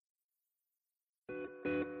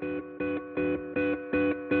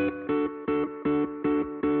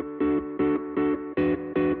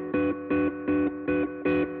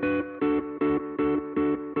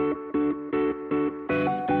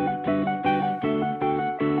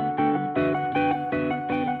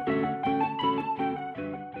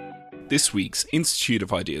This week's Institute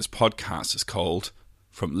of Ideas podcast is called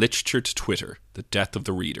From Literature to Twitter, The Death of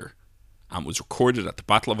the Reader, and was recorded at the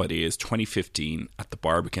Battle of Ideas 2015 at the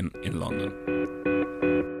Barbican in London.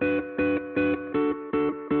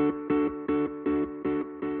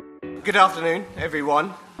 Good afternoon,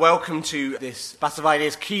 everyone. Welcome to this Battle of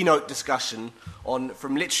Ideas keynote discussion on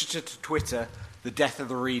From Literature to Twitter, The Death of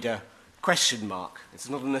the Reader, ? It's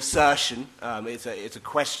not an assertion, it's a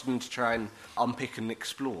question to try and unpick and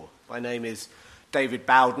explore. My name is David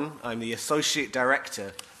Bowden. I'm the Associate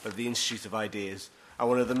Director of the Institute of Ideas and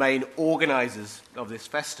one of the main organisers of this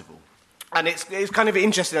festival. And it's kind of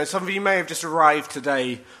interesting. Some of you may have just arrived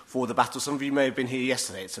today for the battle. Some of you may have been here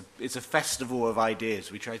yesterday. It's a festival of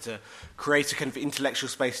ideas. We try to create a kind of intellectual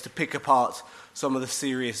space to pick apart some of the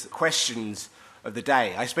serious questions of the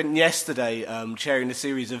day. I spent yesterday chairing a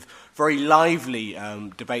series of very lively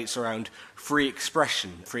debates around free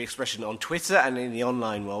expression on Twitter and in the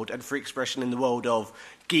online world, and free expression in the world of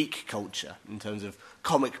geek culture in terms of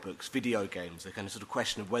comic books, video games, the kind of sort of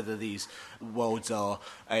question of whether these worlds are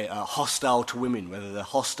hostile to women, whether they're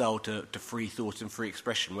hostile to free thought and free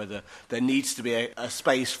expression, whether there needs to be a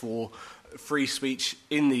space for free speech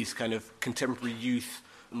in these kind of contemporary youth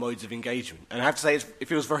modes of engagement. And I have to say, it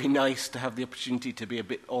feels very nice to have the opportunity to be a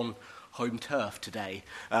bit on home turf today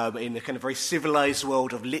in the kind of very civilised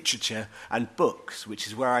world of literature and books, which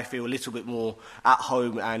is where I feel a little bit more at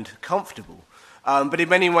home and comfortable. But in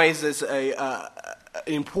many ways, there's an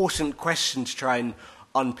important question to try and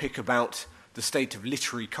unpick about the state of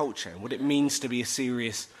literary culture and what it means to be a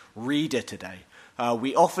serious reader today.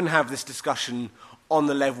 We often have this discussion on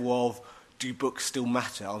the level of, do books still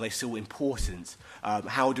matter? Are they still important?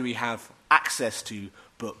 How do we have access to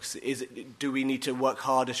books? Do we need to work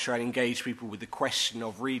harder to try and engage people with the question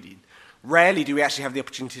of reading? Rarely do we actually have the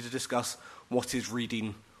opportunity to discuss what is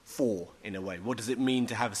reading for, in a way. What does it mean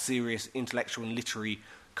to have a serious intellectual and literary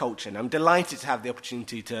culture? And I'm delighted to have the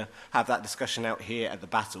opportunity to have that discussion out here at the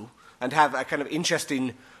Battle and have a kind of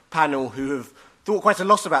interesting panel who have thought quite a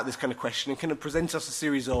lot about this kind of question and kind of present us a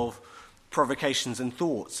series of provocations and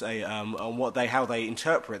thoughts on how they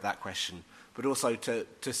interpret that question, but also to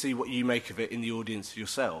see what you make of it in the audience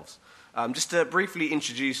yourselves. Just to briefly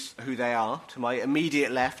introduce who they are, to my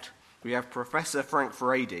immediate left, we have Professor Frank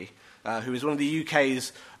Furedi, who is one of the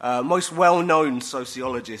UK's most well-known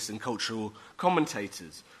sociologists and cultural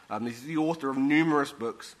commentators. He's the author of numerous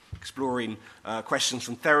books exploring questions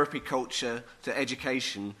from therapy culture to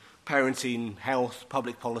education, parenting, health,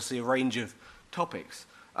 public policy, a range of topics.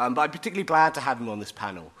 But I'm particularly glad to have him on this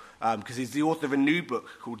panel because he's the author of a new book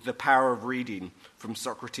called The Power of Reading, From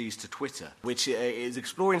Socrates to Twitter, which is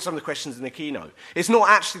exploring some of the questions in the keynote. It's not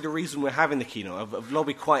actually the reason we're having the keynote. I've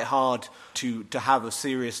lobbied quite hard to have a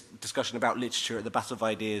serious discussion about literature at the Battle of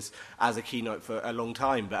Ideas as a keynote for a long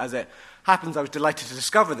time. But as it happens, I was delighted to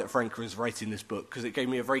discover that Frank was writing this book because it gave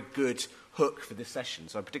me a very good hook for this session.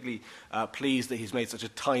 So I'm particularly pleased that he's made such a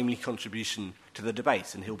timely contribution to the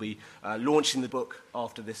debate, and he'll be launching the book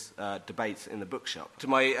after this debate in the bookshop. To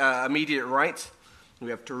my immediate right,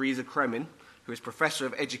 we have Teresa Kremin, who is Professor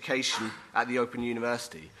of Education at the Open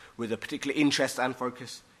University, with a particular interest and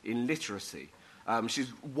focus in literacy.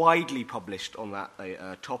 She's widely published on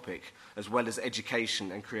that topic, as well as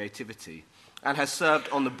education and creativity, and has served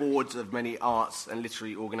on the boards of many arts and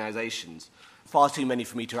literary organisations. Far too many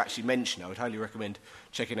for me to actually mention. I would highly recommend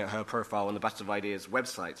checking out her profile on the Battle of Ideas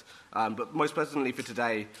website. But most personally for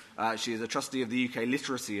today, she is a trustee of the UK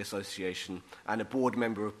Literacy Association and a board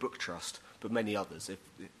member of Book Trust, but many others.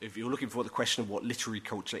 If you're looking for the question of what literary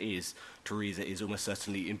culture is, Teresa is almost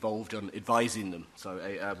certainly involved in advising them. So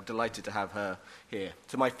I'm delighted to have her here.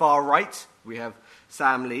 To my far right, we have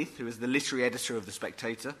Sam Leith, who is the literary editor of The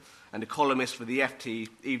Spectator and a columnist for the FT,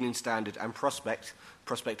 Evening Standard and Prospect.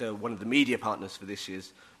 Prospect are one of the media partners for this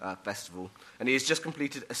year's festival. And he has just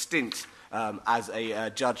completed a stint as a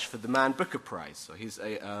judge for the Man Booker Prize. So he's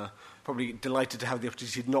probably delighted to have the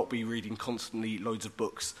opportunity to not be reading constantly loads of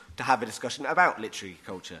books, to have a discussion about literary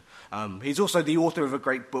culture. He's also the author of a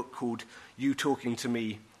great book called You Talking to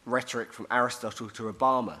Me, Rhetoric from Aristotle to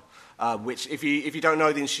Obama, which, if you don't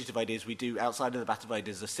know the Institute of Ideas, we do, outside of the Battle of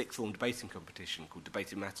Ideas, a sixth form debating competition called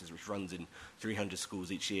Debating Matters, which runs in 300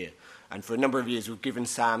 schools each year. And for a number of years, we've given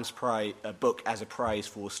Sam's book as a prize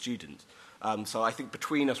for students. So I think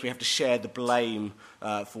between us, we have to share the blame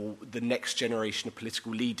for the next generation of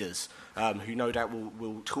political leaders who no doubt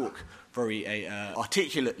will talk very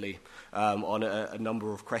articulately on a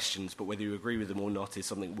number of questions, but whether you agree with them or not is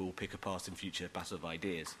something we'll pick apart in future Battle of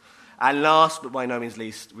Ideas. And last, but by no means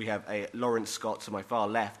least, we have Lawrence Scott to my far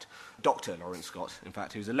left, Dr. Lawrence Scott, in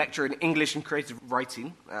fact, who's a lecturer in English and Creative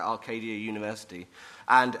Writing at Arcadia University,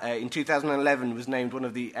 and in 2011 was named one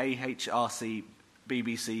of the AHRC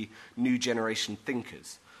BBC New Generation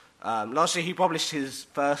Thinkers. Last year he published his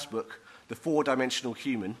first book, The Four-Dimensional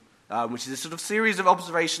Human, which is a sort of series of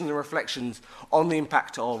observations and reflections on the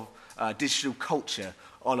impact of digital culture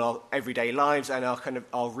on our everyday lives and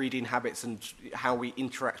our reading habits and how we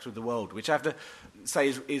interact with the world, which I have to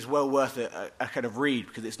say is well worth a kind of read,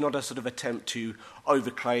 because it's not a sort of attempt to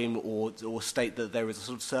overclaim or state that there is a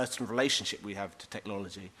sort of certain relationship we have to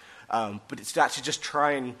technology, but it's to actually just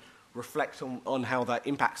try and reflect on how that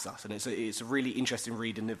impacts us, and it's a really interesting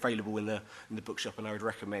read and available in the bookshop, and I would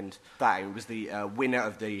recommend that. It was the winner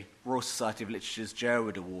of the Royal Society of Literature's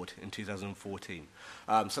Jerwood Award in 2014.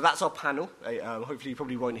 So that's our panel. Hopefully you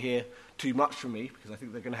probably won't hear too much from me, because I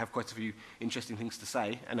think they're going to have quite a few interesting things to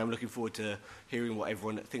say, and I'm looking forward to hearing what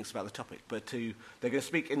everyone thinks about the topic. But they're going to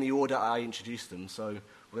speak in the order I introduced them, so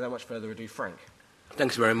without much further ado, Frank.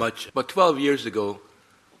 Thanks very much. About 12 years ago,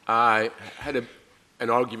 I had an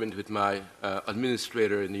argument with my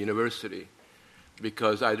administrator in the university,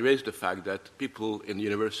 because I'd raised the fact that people in the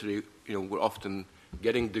university, were often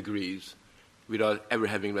getting degrees without ever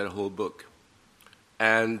having read a whole book.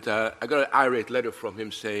 And I got an irate letter from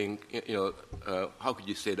him saying, how could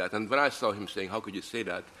you say that? And when I saw him saying, how could you say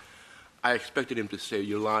that, I expected him to say,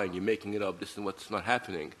 you're lying, you're making it up, this is what's not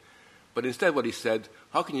happening. But instead what he said,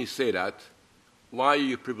 how can you say that? Why are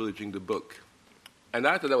you privileging the book? And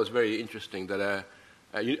I thought that was very interesting, that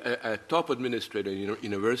a top administrator in a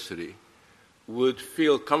university would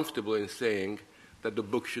feel comfortable in saying that the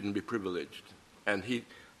book shouldn't be privileged. And he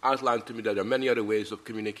outlined to me that there are many other ways of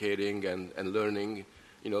communicating and learning,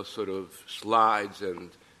 sort of slides and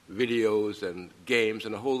videos and games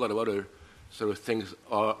and a whole lot of other sort of things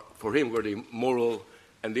are, for him, were the moral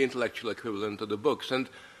and the intellectual equivalent of the books. And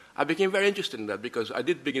I became very interested in that, because I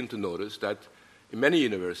did begin to notice that in many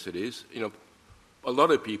universities, a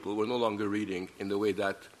lot of people were no longer reading in the way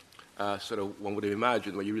that sort of one would have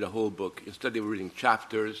imagined when you read a whole book. Instead, they were reading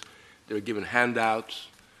chapters, they were given handouts.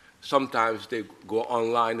 Sometimes they go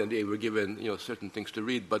online and they were given certain things to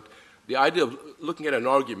read. But the idea of looking at an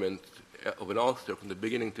argument of an author from the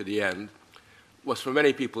beginning to the end was for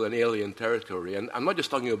many people an alien territory. And I'm not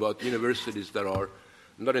just talking about universities that are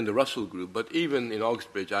not in the Russell Group, but even in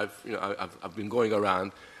Oxbridge, I've been going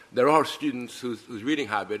around. There are students whose reading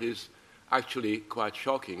habit is actually quite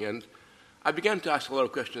shocking. And I began to ask a lot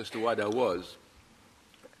of questions as to why that was.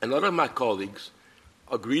 And a lot of my colleagues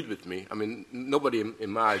agreed with me. I mean, nobody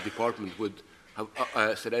in my department would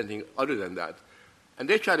have said anything other than that. And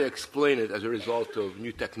they try to explain it as a result of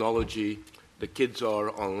new technology. The kids are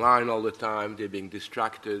online all the time. They're being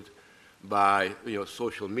distracted by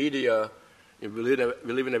social media. We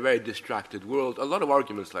live in a very distracted world. A lot of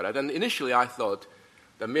arguments like that. And initially I thought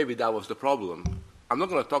that maybe that was the problem. I'm not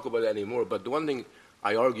going to talk about it anymore, but the one thing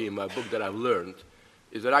I argue in my book that I've learned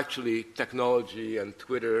is that actually technology and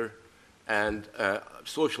Twitter and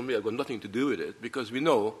social media have got nothing to do with it, because we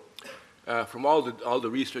know from all the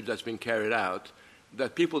research that's been carried out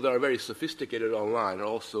that people that are very sophisticated online are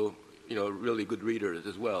also really good readers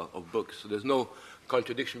as well of books. So there's no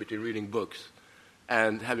contradiction between reading books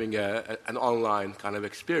and having an online kind of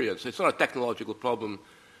experience. So it's not a technological problem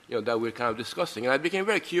that we're kind of discussing. And I became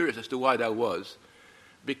very curious as to why that was,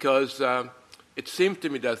 because it seemed to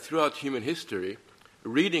me that throughout human history,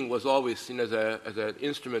 reading was always seen as an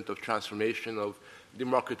instrument of transformation, of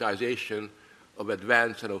democratization, of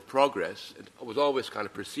advance, and of progress. It was always kind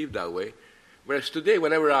of perceived that way. Whereas today,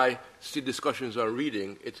 whenever I see discussions on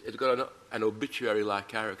reading, it's got an obituary-like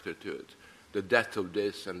character to it. The death of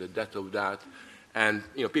this and the death of that. And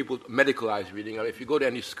people medicalize reading. I mean, if you go to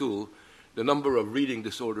any school, the number of reading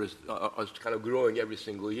disorders are kind of growing every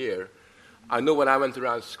single year. I know when I went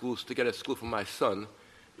around schools to get a school for my son,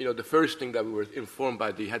 the first thing that we were informed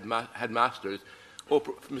by the headmasters,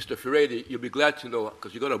 Mr. Ferretti, you'll be glad to know,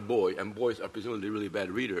 because you got a boy, and boys are presumably really bad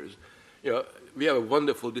readers, we have a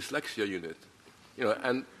wonderful dyslexia unit.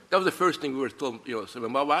 And that was the first thing we were told. So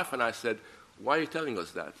my wife and I said, why are you telling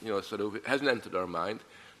us that? Sort of, it hasn't entered our mind.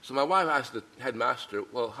 So my wife asked the headmaster,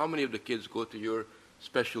 well, how many of the kids go to your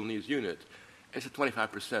special needs unit? And he said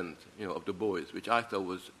 25%, of the boys, which I thought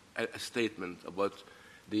was a statement about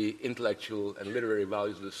the intellectual and literary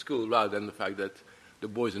values of the school, rather than the fact that the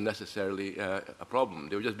boys are necessarily a problem.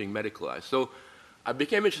 They were just being medicalized. So I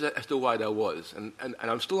became interested as to why that was. And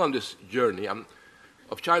I'm still on this journey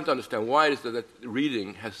of trying to understand why it is that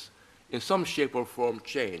reading has, in some shape or form,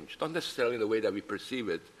 changed. Not necessarily in the way that we perceive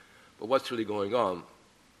it, but what's really going on.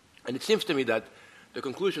 And it seems to me that the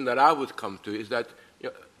conclusion that I would come to is that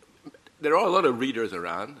there are a lot of readers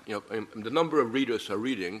around. The number of readers who are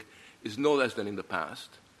reading is no less than in the past.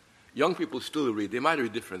 Young people still read. They might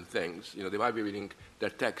read different things. They might be reading their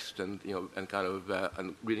text and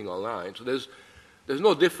and reading online. So there's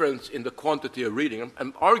no difference in the quantity of reading,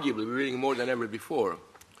 and arguably we're reading more than ever before.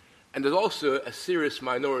 And there's also a serious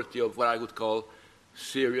minority of what I would call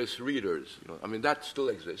serious readers. That still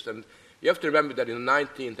exists. And you have to remember that in the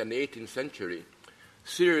 19th and the 18th century,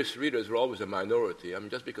 serious readers were always a minority.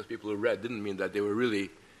 Just because people who read didn't mean that they were really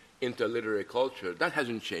into literary culture. That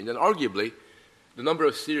hasn't changed. And arguably, the number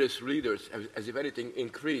of serious readers, as if anything,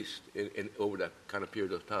 increased over that kind of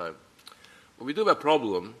period of time. But we do have a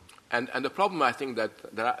problem, and the problem I think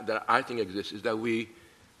that I think exists is that we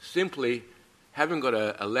simply haven't got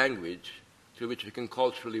a language through which we can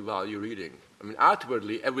culturally value reading.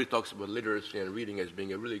 Outwardly, everybody talks about literacy and reading as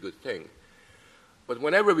being a really good thing. But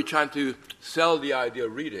whenever we're trying to sell the idea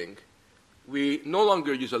of reading, we no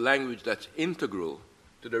longer use a language that's integral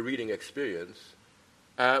to the reading experience.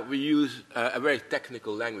 We use a very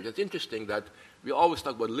technical language. It's interesting that we always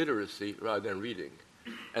talk about literacy rather than reading.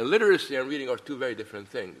 And literacy and reading are two very different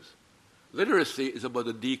things. Literacy is about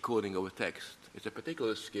the decoding of a text. It's a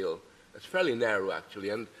particular skill that's fairly narrow, actually.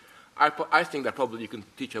 And I think that probably you can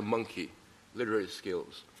teach a monkey literary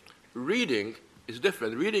skills. Reading is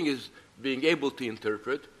different. Reading is being able to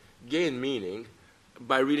interpret, gain meaning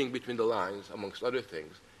by reading between the lines, amongst other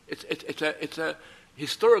things.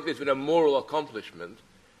 Historically, it's been a moral accomplishment,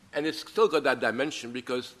 and it's still got that dimension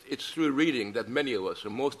because it's through reading that many of us, or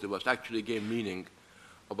most of us, actually gain meaning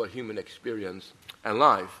about human experience and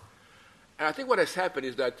life. And I think what has happened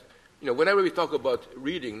is that, whenever we talk about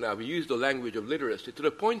reading now, we use the language of literacy to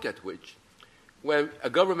the point at which, when a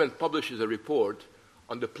government publishes a report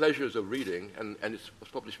on the pleasures of reading, and it was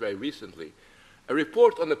published very recently, a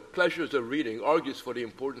report on the pleasures of reading argues for the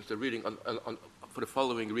importance of reading for the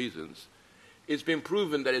following reasons. It's been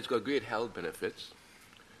proven that it's got great health benefits.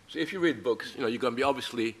 So if you read books, you're going to be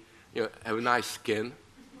obviously, have a nice skin,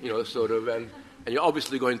 and you're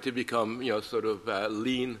obviously going to become,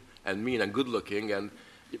 lean and mean and good-looking, and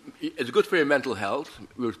it's good for your mental health,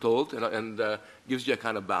 we're told, and gives you a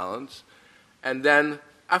kind of balance. And then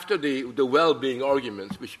after the well-being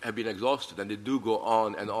arguments, which have been exhausted, and they do go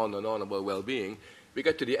on and on and on about well-being, we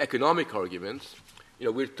get to the economic arguments.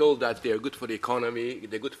 We're told that they're good for the economy,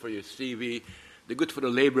 they're good for your CV, they're good for the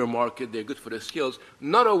labor market, they're good for the skills.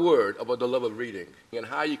 Not a word about the love of reading and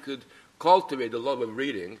how you could cultivate the love of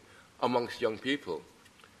reading amongst young people.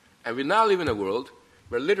 And we now live in a world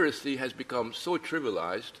where literacy has become so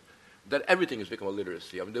trivialized that everything has become a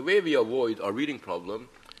literacy. The way we avoid our reading problem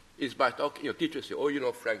is by talking, teachers say,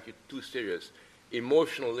 Frank, you're too serious.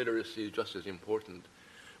 Emotional literacy is just as important.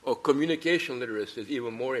 Or communication literacy is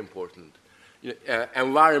even more important.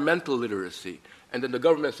 Environmental literacy. And then the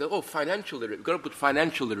government says, financial literacy. We've got to put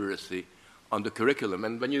financial literacy on the curriculum.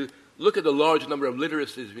 And when you look at the large number of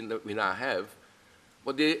literacies we now have,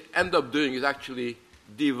 what they end up doing is actually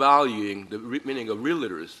devaluing the meaning of real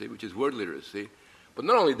literacy, which is word literacy. But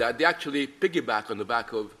not only that, they actually piggyback on the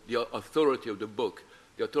back of the authority of the book,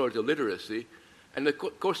 the authority of literacy, and the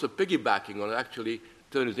course of piggybacking on it actually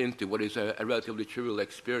turns into what is a relatively trivial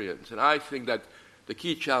experience. And I think that the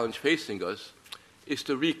key challenge facing us is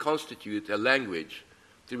to reconstitute a language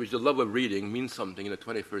through which the love of reading means something in the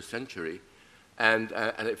 21st century. And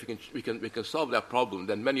if we can solve that problem,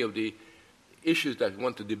 then many of the issues that we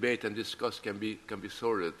want to debate and discuss can be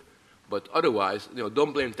sorted. But otherwise,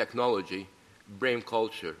 don't blame technology, blame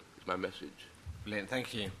culture is my message. Brilliant,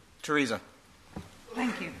 thank you. Teresa.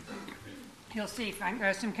 Thank you. You'll see, Frank, there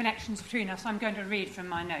are some connections between us. I'm going to read from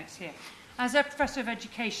my notes here. As a professor of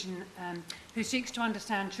education who seeks to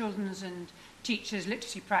understand children's and teachers'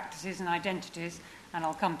 literacy practices and identities, and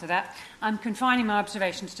I'll come to that, I'm confining my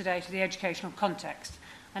observations today to the educational context.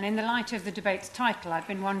 And in the light of the debate's title, I've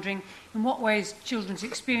been wondering in what ways children's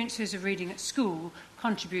experiences of reading at school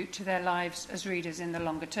contribute to their lives as readers in the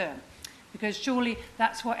longer term. Because surely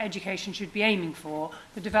that's what education should be aiming for,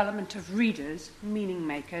 the development of readers, meaning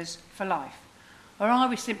makers for life. Or are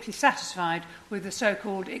we simply satisfied with the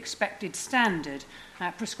so-called expected standard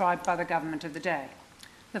prescribed by the government of the day?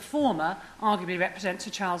 The former arguably represents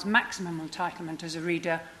a child's maximum entitlement as a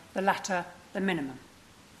reader, the latter the minimum.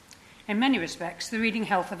 In many respects, the reading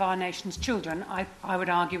health of our nation's children, I would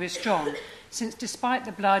argue, is strong, since despite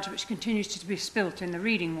the blood which continues to be spilt in the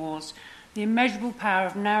reading wars, the immeasurable power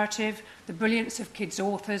of narrative, the brilliance of kids'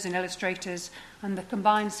 authors and illustrators, and the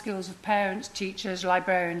combined skills of parents, teachers,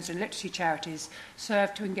 librarians, and literacy charities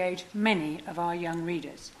serve to engage many of our young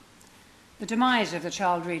readers. The demise of the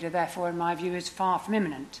child reader, therefore, in my view, is far from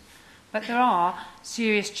imminent. But there are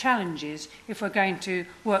serious challenges if we're going to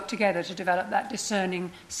work together to develop that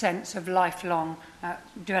discerning sense of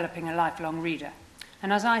developing a lifelong reader.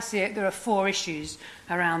 And as I see it, there are 4 issues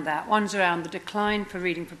around that. One's around the decline for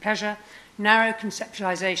reading for pleasure, narrow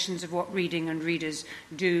conceptualizations of what reading and readers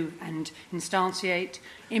do and instantiate,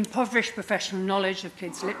 impoverished professional knowledge of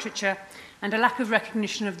kids' literature, and a lack of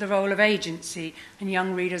recognition of the role of agency and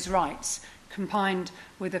young readers' rights, combined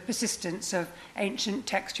with the persistence of ancient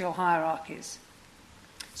textual hierarchies.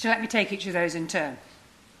 So let me take each of those in turn.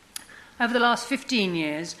 Over the last 15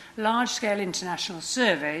 years, large-scale international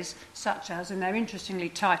surveys, such as, and they're interestingly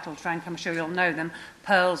titled, Frank, I'm sure you'll know them,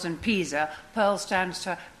 PIRLS and PISA. PIRLS stands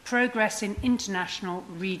for Progress in International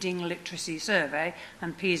Reading Literacy Survey,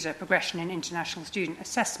 and PISA, Progression in International Student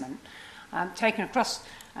Assessment, taken across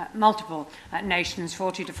multiple nations,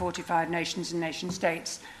 40 to 45 nations and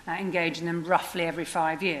nation-states, engage in them roughly every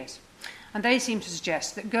 5 years. And they seem to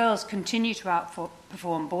suggest that girls continue to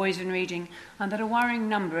outperform boys in reading, and that a worrying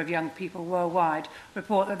number of young people worldwide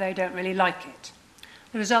report that they don't really like it.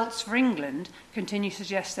 The results for England continue to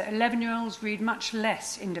suggest that 11-year-olds read much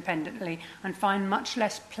less independently and find much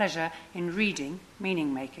less pleasure in reading,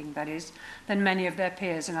 meaning-making, that is, than many of their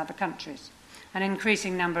peers in other countries. An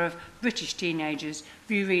increasing number of British teenagers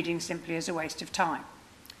view reading simply as a waste of time.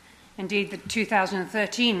 Indeed, the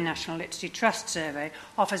 2013 National Literacy Trust Survey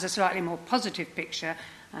offers a slightly more positive picture,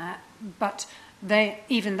 but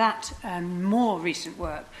even that more recent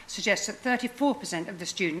work suggests that 34% of the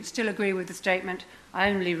students still agree with the statement, "I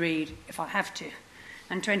only read if I have to,"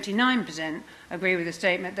 and 29% agree with the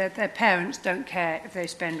statement that their parents don't care if they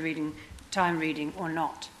spend time reading or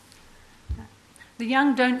not. The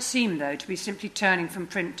young don't seem, though, to be simply turning from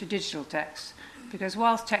print to digital texts, because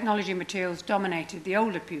whilst technology materials dominated the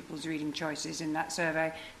older pupils' reading choices in that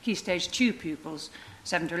survey, Key Stage 2 pupils,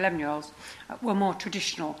 7 to 11-year-olds, were more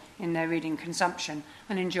traditional in their reading consumption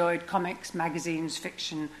and enjoyed comics, magazines,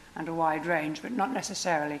 fiction, and a wide range, but not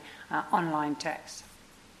necessarily online texts.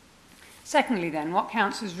 Secondly, then, what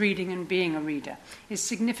counts as reading and being a reader is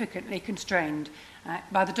significantly constrained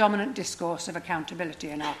by the dominant discourse of accountability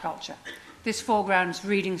in our culture. This foregrounds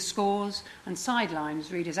reading scores and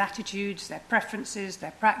sidelines readers' attitudes, their preferences,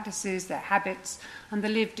 their practices, their habits, and the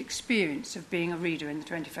lived experience of being a reader in the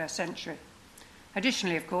 21st century.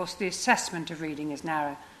 Additionally, of course, the assessment of reading is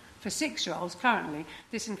narrow. For 6-year-olds currently,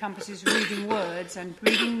 this encompasses reading words and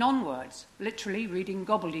reading non-words, literally reading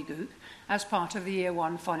gobbledygook, as part of the Year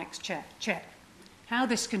 1 phonics check. How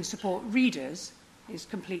this can support readers is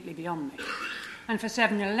completely beyond me. And for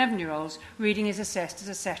 7 and 11-year-olds, reading is assessed as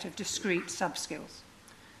a set of discrete sub-skills.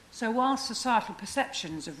 So while societal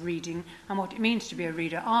perceptions of reading and what it means to be a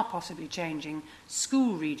reader are possibly changing,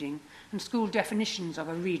 school reading and school definitions of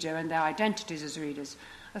a reader and their identities as readers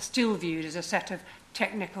are still viewed as a set of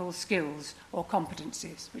technical skills or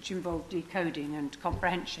competencies, which involve decoding and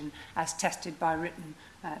comprehension as tested by written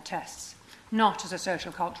tests, not as a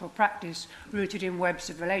social cultural practice rooted in webs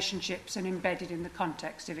of relationships and embedded in the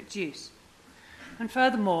context of its use. And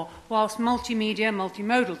furthermore, whilst multimedia,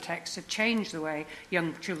 multimodal texts have changed the way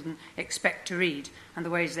young children expect to read and the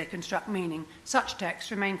ways they construct meaning, such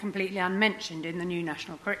texts remain completely unmentioned in the new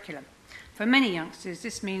national curriculum. For many youngsters,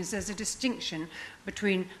 this means there's a distinction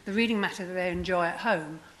between the reading matter that they enjoy at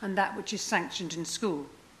home and that which is sanctioned in school.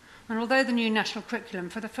 And although the new national curriculum,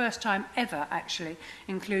 for the first time ever actually,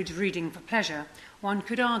 includes reading for pleasure, one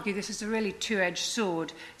could argue this is a really two-edged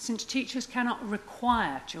sword, since teachers cannot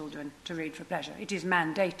require children to read for pleasure. It is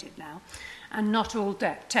mandated now, and not all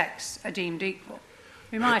texts are deemed equal.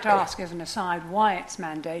 We might ask, as an aside, why it's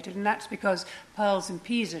mandated, and that's because PIRLS and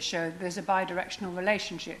PISA show that there's a bidirectional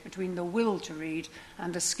relationship between the will to read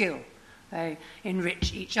and the skill. They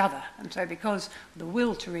enrich each other. And so because the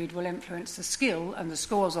will to read will influence the skill and the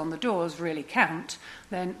scores on the doors really count,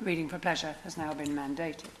 then reading for pleasure has now been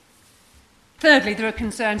mandated. Thirdly, there are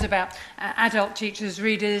concerns about adult teachers,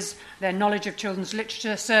 readers, their knowledge of children's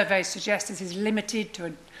literature. Surveys suggest this is limited to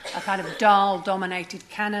a kind of dull-dominated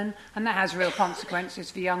canon, and that has real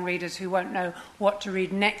consequences for young readers who won't know what to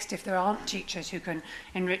read next if there aren't teachers who can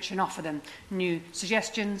enrich and offer them new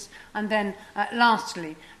suggestions. And then,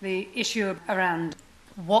 lastly, the issue around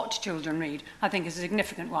what children read, I think, is a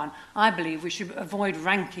significant one. I believe we should avoid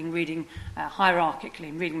ranking reading hierarchically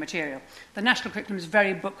in reading material. The national curriculum is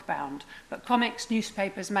very book-bound, but comics,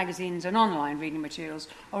 newspapers, magazines and online reading materials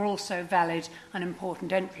are also valid and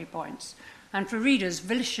important entry points. And for readers,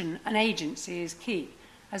 volition and agency is key.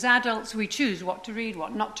 As adults, we choose what to read,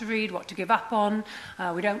 what not to read, what to give up on.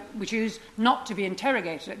 We choose not to be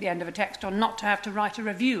interrogated at the end of a text or not to have to write a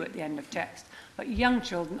review at the end of text. But young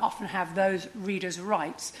children often have those readers'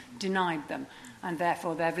 rights denied them. and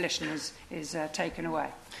therefore their volition is taken away.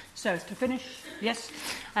 So to finish, yes,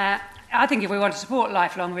 I think if we want to support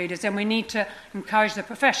lifelong readers, then we need to encourage the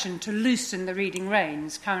profession to loosen the reading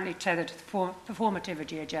reins currently tethered to the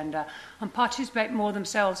performativity agenda and participate more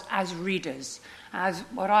themselves as readers, as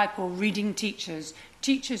what I call reading teachers,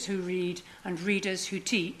 teachers who read and readers who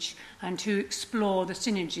teach and who explore the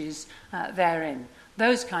synergies therein.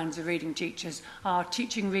 Those kinds of reading teachers are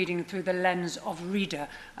teaching reading through the lens of reader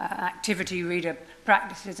activity, reader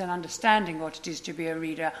practices and understanding what it is to be a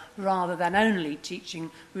reader, rather than only teaching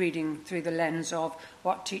reading through the lens of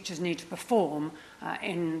what teachers need to perform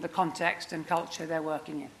in the context and culture they're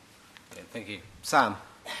working in. Okay, thank you. Sam?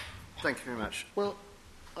 Thank you very much. Well,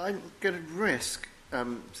 I'm going to risk,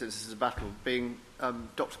 since this is a battle, being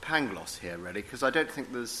Dr. Pangloss here, really, because I don't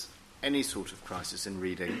think there's any sort of crisis in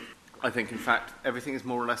reading. I think, in fact, everything is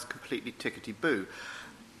more or less completely tickety-boo.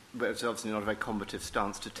 But it's obviously not a very combative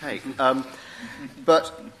stance to take.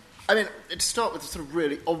 But, I mean, to start with a sort of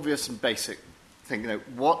really obvious and basic thing,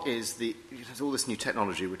 what is there's all this new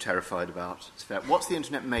technology we're terrified about. What's the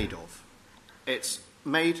internet made of? It's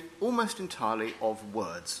made almost entirely of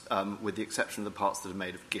words, with the exception of the parts that are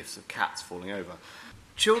made of GIFs of cats falling over.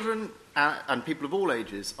 Children and people of all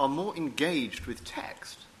ages are more engaged with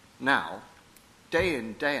text now, day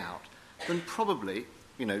in, day out, than probably,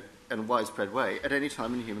 in a widespread way, at any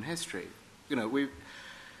time in human history. In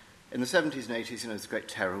the 70s and 80s, there's a great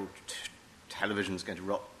terror. Television's going to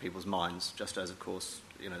rot people's minds, just as, of course,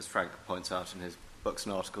 as Frank points out in his books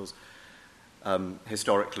and articles,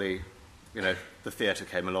 historically, the theatre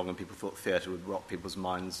came along and people thought theatre would rot people's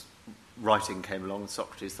minds. Writing came along and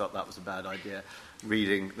Socrates thought that was a bad idea.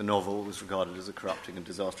 Reading the novel was regarded as a corrupting and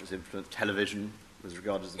disastrous influence. Television was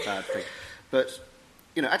regarded as a bad thing. But,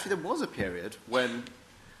 actually there was a period when,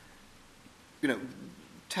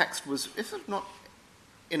 text was, if not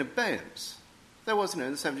in abeyance, there was, in the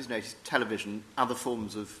 70s and 80s, television, other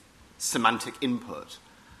forms of semantic input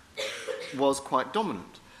was quite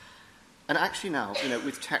dominant. And actually now,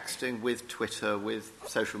 with texting, with Twitter, with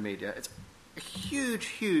social media, it's a huge,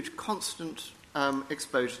 huge, constant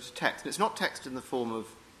exposure to text. And it's not text in the form of,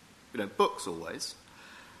 books always,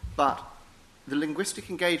 but the linguistic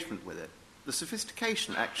engagement with it, the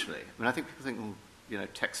sophistication, actually. I think people think,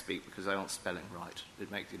 text speak because they aren't spelling right. It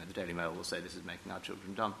makes, the Daily Mail will say this is making our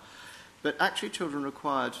children dumb. But actually children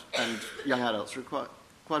required, and young adults required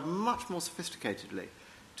much more sophisticatedly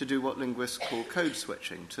to do what linguists call code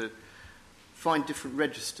switching, to find different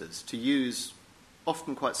registers, to use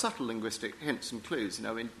often quite subtle linguistic hints and clues.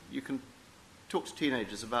 You can talk to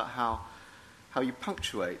teenagers about how you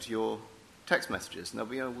punctuate your text messages, and they'll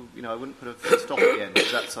be, I wouldn't put a full stop at the end,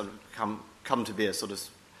 because that's sort of come to be a sort of,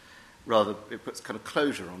 rather, it puts kind of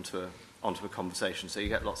closure onto a conversation, so you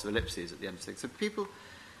get lots of ellipses at the end of things. So people,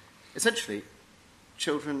 essentially,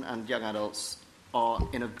 children and young adults are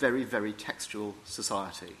in a very, very textual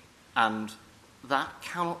society, and that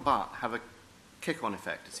cannot but have a kick-on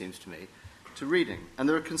effect, it seems to me, to reading. And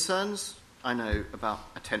there are concerns, I know, about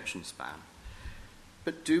attention span.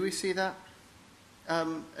 But do we see that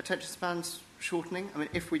attention spans shortening?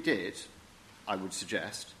 If we did, I would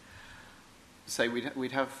suggest, say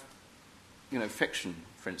we'd have, fiction,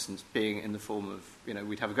 for instance, being in the form of,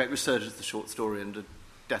 we'd have a great resurgence of the short story and a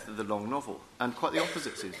death of the long novel. And quite the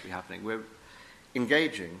opposite seems to be happening. We're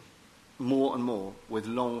engaging more and more with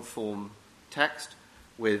long-form text,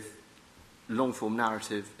 with long-form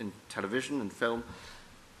narrative in television and film.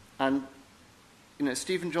 And,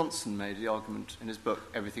 Stephen Johnson made the argument in his book,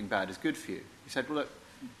 Everything Bad is Good for You. He said, well, look,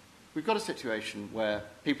 we've got a situation where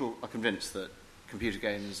people are convinced that computer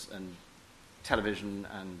games and television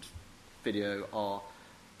and video are,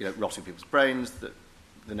 rotting people's brains, that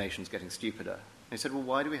the nation's getting stupider. And he said, well,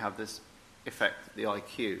 why do we have this effect, the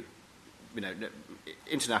IQ?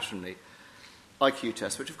 Internationally, IQ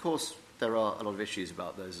tests, which, of course, there are a lot of issues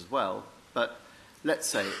about those as well, but let's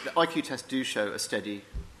say the IQ tests do show a steady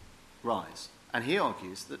rise. And he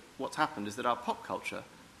argues that what's happened is that our pop culture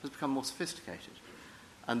has become more sophisticated,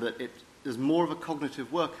 and that there's more of a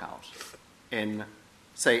cognitive workout in,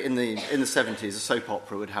 say, in the 70s, a soap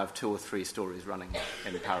opera would have 2 or 3 stories running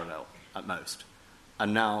in parallel at most.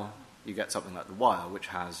 And now you get something like The Wire, which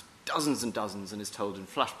has dozens and dozens and is told in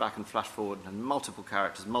flashback and flash forward and multiple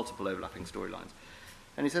characters, multiple overlapping storylines.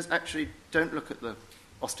 And he says, actually, don't look at the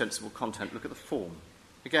ostensible content, look at the form.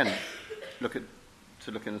 Again, look in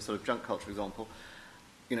a sort of junk culture example,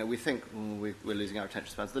 we think we're losing our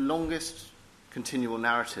attention spans. The longest continual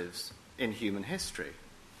narratives in human history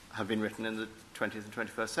have been written in the 20th and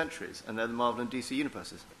 21st centuries, and they're the Marvel and DC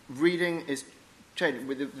universes. Reading is changing.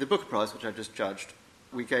 With the Booker Prize, which I just judged,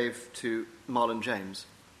 we gave to Marlon James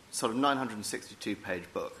sort of 962-page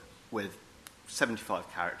book with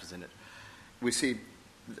 75 characters in it. We see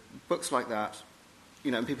books like that,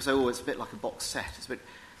 and people say, oh, it's a bit like a box set.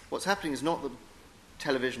 What's happening is not that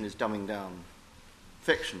television is dumbing down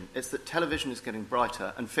fiction, it's that television is getting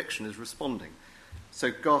brighter and fiction is responding. So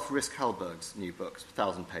Garth Risk-Hallberg's new book,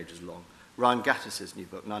 1,000 pages long, Ryan Gattis's new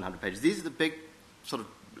book, 900 pages. These are the big sort of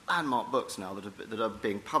landmark books now that are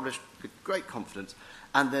being published with great confidence,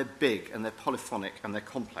 and they're big, and they're polyphonic, and they're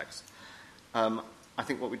complex. I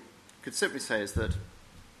think what we could simply say is that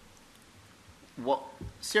what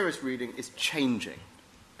serious reading is changing.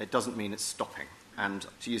 It doesn't mean it's stopping. And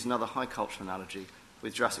to use another high culture analogy,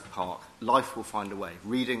 with Jurassic Park, life will find a way.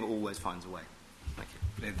 Reading always finds a way. Thank you.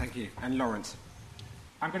 Brilliant, thank you. And Lawrence?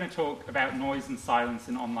 I'm going to talk about noise and silence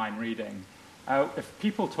in online reading. If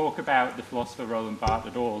people talk about the philosopher Roland Barthes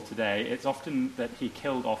at all today, it's often that he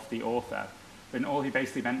killed off the author. And all he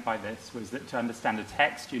basically meant by this was that to understand a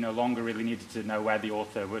text, you no longer really needed to know where the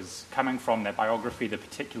author was coming from, their biography, the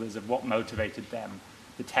particulars of what motivated them.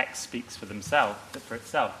 The text speaks for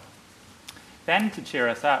itself. Then, to cheer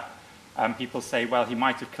us up, people say, well, he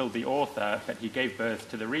might have killed the author, but he gave birth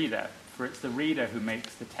to the reader, for it's the reader who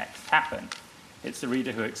makes the text happen. It's the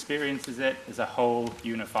reader who experiences it as a whole,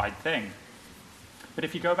 unified thing. But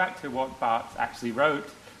if you go back to what Barthes actually wrote,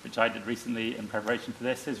 which I did recently in preparation for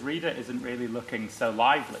this, his reader isn't really looking so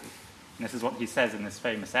lively. And this is what he says in this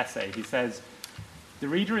famous essay. He says, the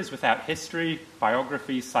reader is without history,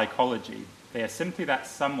 biography, psychology. They are simply that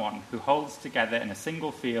someone who holds together in a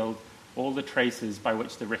single field all the traces by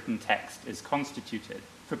which the written text is constituted.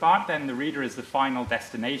 For Barthes, then, the reader is the final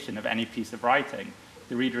destination of any piece of writing.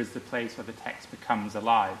 The reader is the place where the text becomes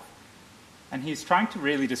alive. And he's trying to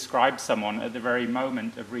really describe someone at the very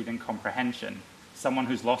moment of reading comprehension, someone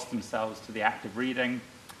who's lost themselves to the act of reading,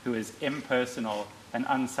 who is impersonal and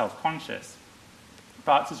unself-conscious.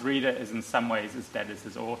 Barthes' reader is in some ways as dead as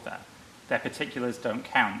his author. Their particulars don't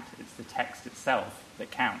count. It's the text itself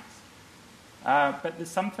that counts. But there's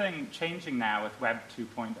something changing now with Web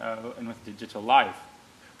 2.0 and with digital life.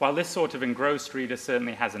 While this sort of engrossed reader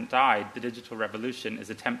certainly hasn't died, the digital revolution is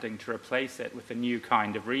attempting to replace it with a new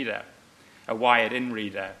kind of reader, a wired-in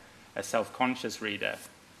reader, a self-conscious reader.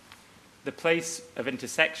 The place of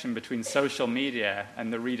intersection between social media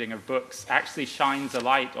and the reading of books actually shines a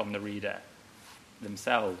light on the reader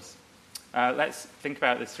themselves. Let's think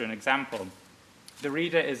about this through an example. The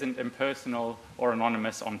reader isn't impersonal or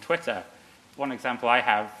anonymous on Twitter. One example I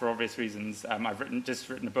have, for obvious reasons, I've just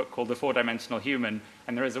written a book called The Four-Dimensional Human,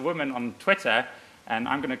 and there is a woman on Twitter, and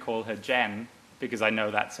I'm going to call her Jen, because I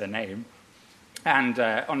know that's her name. And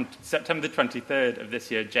on September the 23rd of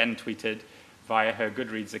this year, Jen tweeted via her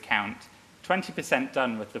Goodreads account, 20%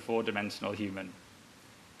 done with The Four-Dimensional Human.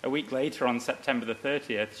 A week later, on September the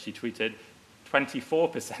 30th, she tweeted,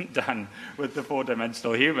 24% done with The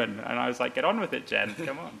Four-Dimensional Human. And I was like, get on with it, Jen,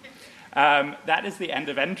 come on. That is the end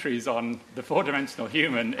of entries on The Four-Dimensional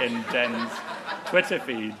Human in Jen's Twitter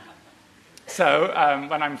feed. So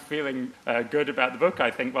when I'm feeling good about the book, I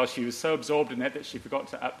think, well, she was so absorbed in it that she forgot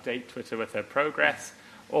to update Twitter with her progress,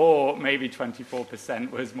 or maybe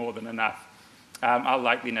 24% was more than enough. I'll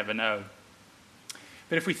likely never know.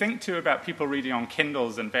 But if we think, too, about people reading on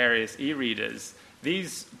Kindles and various e-readers,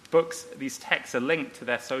 these books, these texts are linked to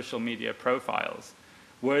their social media profiles.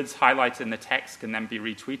 Words highlighted in the text can then be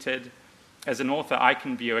retweeted. As an author, I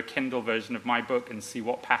can view a Kindle version of my book and see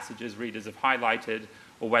what passages readers have highlighted,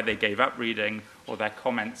 or where they gave up reading, or their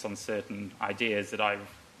comments on certain ideas that I've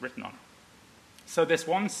written on. So this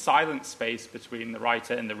one silent space between the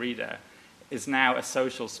writer and the reader is now a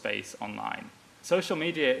social space online. Social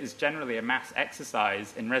media is generally a mass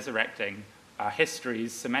exercise in resurrecting our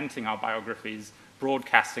histories, cementing our biographies,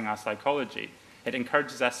 broadcasting our psychology. It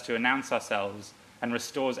encourages us to announce ourselves and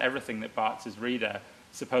restores everything that Barthes' reader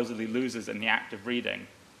supposedly loses in the act of reading.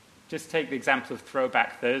 Just take the example of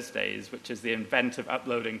Throwback Thursdays, which is the event of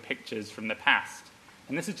uploading pictures from the past.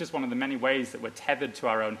 And this is just one of the many ways that we're tethered to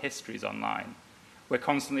our own histories online. We're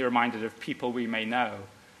constantly reminded of people we may know,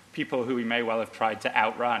 people who we may well have tried to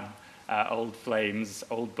outrun, old flames,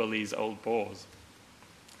 old bullies, old bores.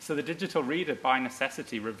 So the digital reader, by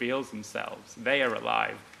necessity, reveals themselves. They are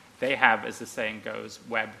alive. They have, as the saying goes,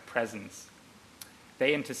 web presence.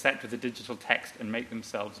 They intersect with the digital text and make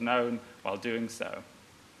themselves known while doing so.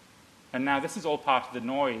 And now this is all part of the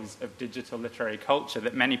noise of digital literary culture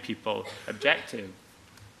that many people object to.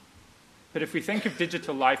 But if we think of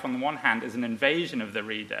digital life on the one hand as an invasion of the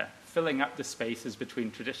reader, filling up the spaces between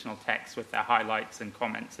traditional texts with their highlights and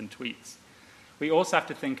comments and tweets, we also have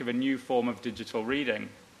to think of a new form of digital reading,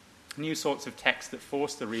 new sorts of texts that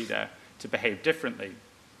force the reader to behave differently.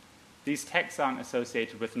 These texts aren't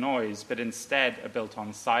associated with noise, but instead are built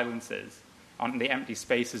on silences, on the empty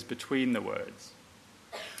spaces between the words.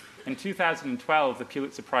 In 2012, the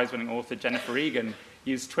Pulitzer Prize-winning author Jennifer Egan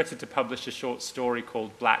used Twitter to publish a short story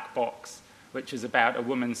called Black Box, which is about a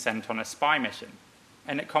woman sent on a spy mission.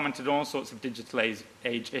 And it commented on all sorts of digital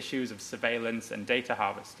age issues of surveillance and data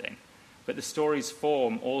harvesting. But the story's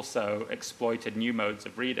form also exploited new modes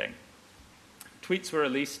of reading. Tweets were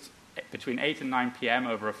released between 8 and 9 p.m.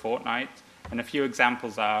 over a fortnight, and a few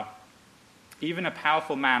examples are, even a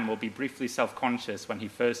powerful man will be briefly self-conscious when he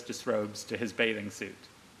first disrobes to his bathing suit.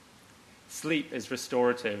 Sleep is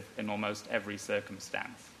restorative in almost every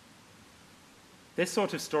circumstance. This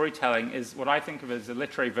sort of storytelling is what I think of as a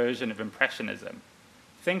literary version of Impressionism.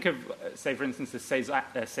 Think of, say, for instance, the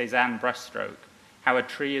Cézanne brushstroke, how a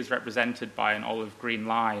tree is represented by an olive green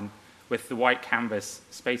line with the white canvas,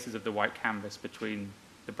 spaces of the white canvas between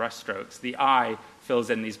the brushstrokes. The eye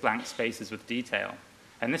fills in these blank spaces with detail.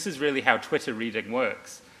 And this is really how Twitter reading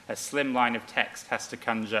works. A slim line of text has to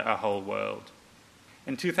conjure a whole world.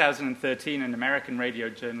 In 2013, an American radio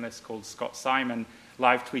journalist called Scott Simon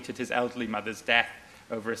live tweeted his elderly mother's death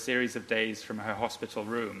over a series of days from her hospital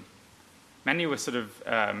room. Many were sort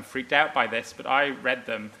of freaked out by this, but I read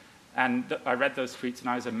them, and I read those tweets, and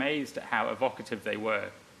I was amazed at how evocative they were.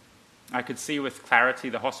 I could see with clarity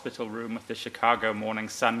the hospital room with the Chicago morning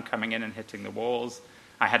sun coming in and hitting the walls.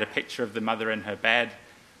 I had a picture of the mother in her bed,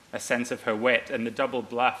 a sense of her wit, and the double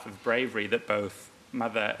bluff of bravery that both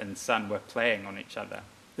mother and son were playing on each other.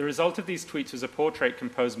 The result of these tweets was a portrait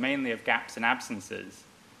composed mainly of gaps and absences.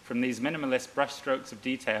 From these minimalist brushstrokes of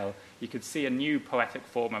detail, you could see a new poetic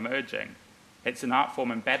form emerging. It's an art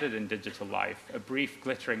form embedded in digital life, a brief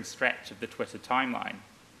glittering stretch of the Twitter timeline.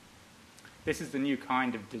 This is the new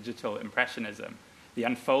kind of digital impressionism, the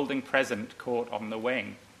unfolding present caught on the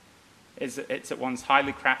wing. It's at once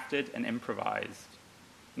highly crafted and improvised.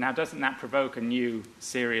 Now, doesn't that provoke a new,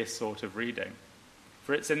 serious sort of reading?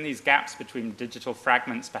 For it's in these gaps between digital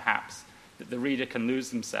fragments, perhaps, that the reader can lose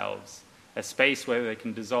themselves, a space where they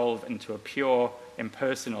can dissolve into a pure,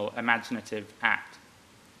 impersonal, imaginative act.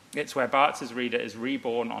 It's where Barthes' reader is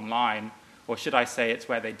reborn online, or should I say it's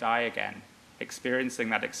where they die again, experiencing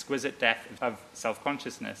that exquisite death of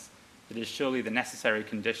self-consciousness that is surely the necessary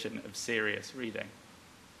condition of serious reading.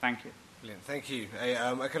 Thank you. Brilliant, thank you.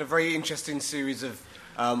 A kind of very interesting series of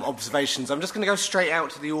observations. I'm just going to go straight out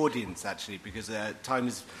to the audience, actually, because time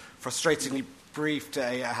is frustratingly brief to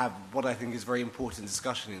have what I think is very important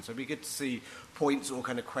discussion in. So it'd be good to see points or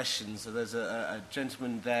kind of questions. So there's a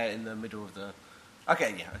gentleman there in the middle of the...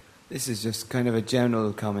 Okay, yeah. This is just kind of a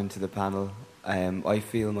general comment to the panel. I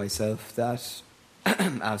feel myself that,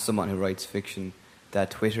 as someone who writes fiction,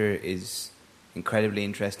 that Twitter is incredibly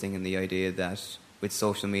interesting in the idea that with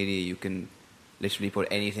social media you can literally put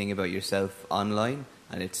anything about yourself online,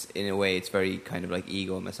 and it's, in a way, it's very kind of like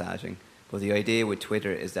ego massaging. But the idea with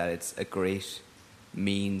Twitter is that it's a great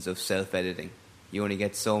means of self-editing. You only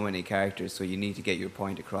get so many characters, so you need to get your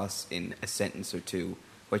point across in a sentence or two,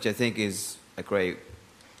 which I think is a great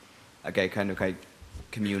kind of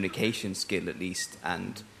communication skill, at least,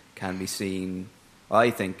 and can be seen,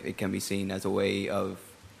 I think it can be seen as a way of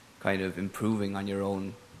kind of improving on your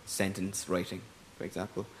own sentence writing, for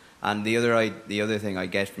example. And the other thing I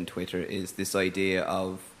get from Twitter is this idea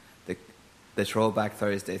of the Throwback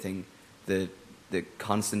Thursday thing, the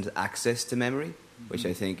constant access to memory, which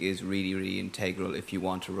I think is really, really integral if you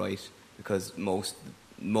want to write, because most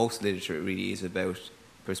literature really is about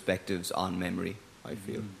perspectives on memory, I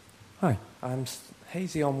feel. Hi, I'm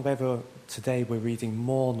hazy on whether today we're reading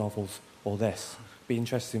more novels or less. Be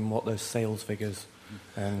interested in what those sales figures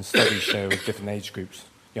and studies show of different age groups,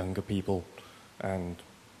 younger people and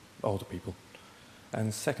older people.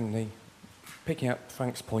 And secondly, picking up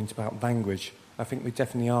Frank's point about language, I think we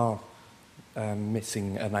definitely are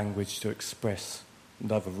missing a language to express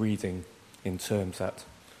love of reading in terms that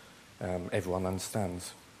everyone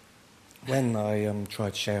understands. When I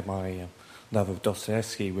try to share my love of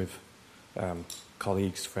Dostoevsky with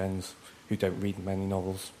colleagues, friends who don't read many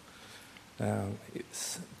novels,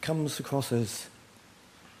 it comes across as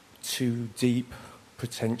too deep,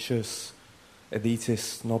 pretentious,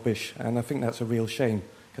 elitist, snobbish, and I think that's a real shame,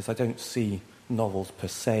 because I don't see novels per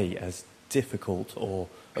se as difficult or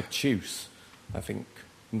obtuse. I think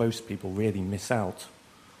most people really miss out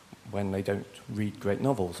when they don't read great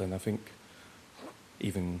novels, and I think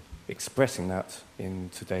even expressing that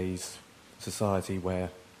in today's society where,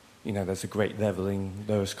 you know, there's a great levelling,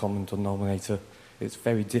 lowest common denominator, it's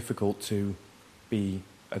very difficult to be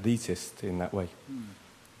elitist in that way.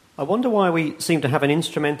 I wonder why we seem to have an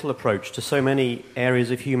instrumental approach to so many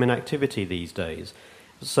areas of human activity these days.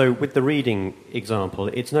 So with the reading example,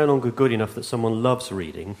 it's no longer good enough that someone loves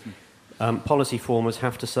reading. Policy formers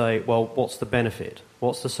have to say, well, what's the benefit?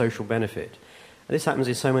 What's the social benefit? And this happens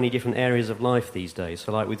in so many different areas of life these days.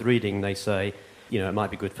 So like with reading, they say, it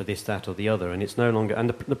might be good for this, that, or the other, and it's no longer... And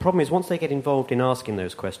the problem is, once they get involved in asking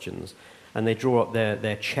those questions, and they draw up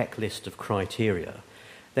their checklist of criteria,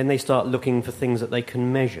 then they start looking for things that they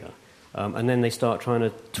can measure, and then they start trying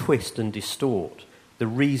to twist and distort the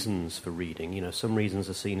reasons for reading. Some reasons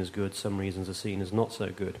are seen as good, some reasons are seen as not so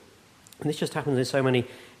good. And this just happens in so many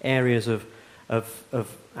areas of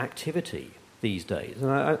activity these days.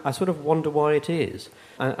 And I sort of wonder why it is.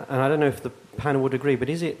 And I don't know if the panel would agree, but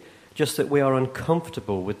is it just that we are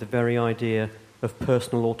uncomfortable with the very idea of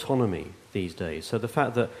personal autonomy these days? So the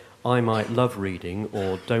fact that I might love reading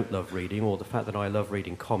or don't love reading, or the fact that I love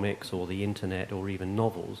reading comics or the internet or even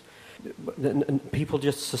novels, and people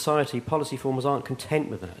policy formers aren't content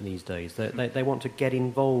with that these days. They want to get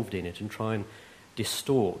involved in it and try and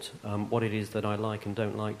distort what it is that I like and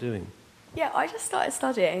don't like doing. Yeah, I just started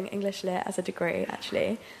studying English Lit as a degree,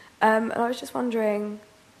 actually. And I was just wondering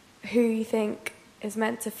who you think is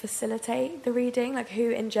meant to facilitate the reading? Like,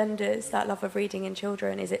 who engenders that love of reading in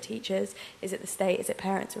children? Is it teachers? Is it the state? Is it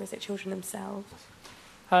parents? Or is it children themselves?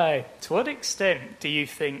 Hi. To what extent do you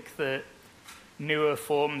think that newer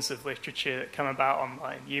forms of literature that come about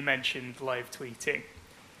online, you mentioned live tweeting,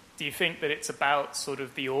 do you think that it's about sort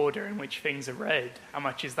of the order in which things are read? How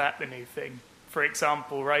much is that the new thing? For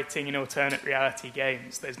example, writing in alternate reality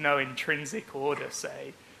games, there's no intrinsic order,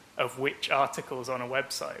 say, of which articles on a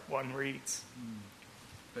website one reads.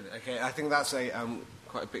 But, okay, I think that's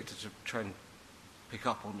quite a bit to try and pick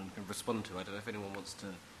up on and respond to. I don't know if anyone wants to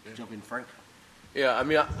jump in, Frank. Yeah, I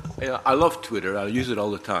mean, I love Twitter. I use it all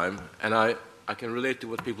the time, and I can relate to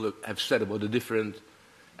what people have said about the different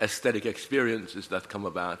aesthetic experiences that come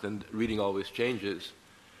about, and reading always changes.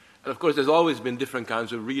 And of course, there's always been different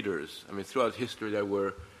kinds of readers. I mean, throughout history, there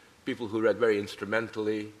were people who read very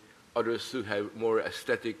instrumentally, others who have more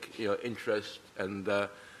aesthetic, interest, and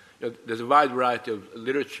there's a wide variety of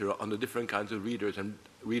literature on the different kinds of readers and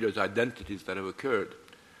readers' identities that have occurred.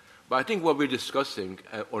 But I think what we're discussing,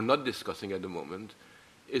 or not discussing at the moment,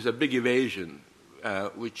 is a big evasion,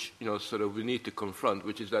 which sort of we need to confront,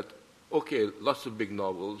 which is that, okay, lots of big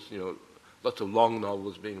novels, lots of long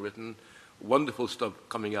novels being written, wonderful stuff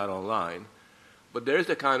coming out online, but there is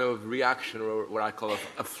a kind of reaction, or what I call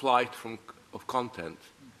a flight of content.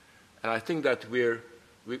 And I think that we're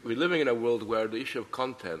living in a world where the issue of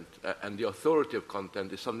content and the authority of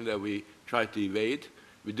content is something that we try to evade.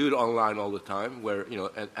 We do it online all the time, where,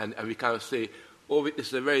 and we kind of say, oh,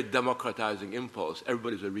 it's a very democratizing impulse.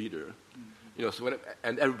 Everybody's a reader.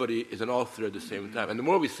 And everybody is an author at the same time. And the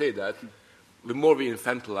more we say that, the more we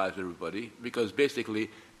infantilize everybody, because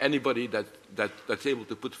basically anybody that's able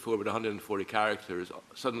to put forward 140 characters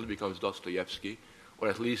suddenly becomes Dostoevsky, or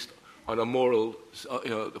at least on a moral,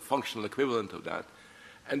 the functional equivalent of that.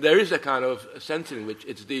 And there is a kind of sense in which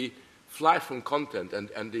it's the flight from content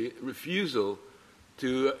and the refusal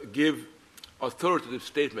to give authoritative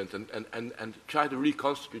statements and try to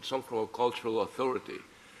reconstitute some form of cultural authority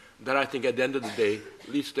that I think at the end of the day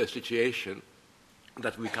leads to a situation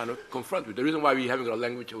that we kind of confront with. The reason why we're having a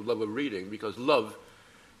language of love of reading, because love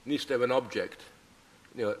needs to have an object,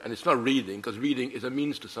 and it's not reading, because reading is a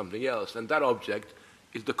means to something else, and that object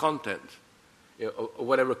is the content, or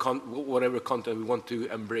whatever content we want to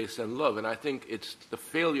embrace and love. And I think it's the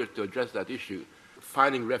failure to address that issue,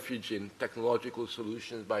 finding refuge in technological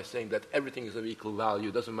solutions by saying that everything is of equal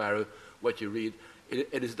value, doesn't matter what you read.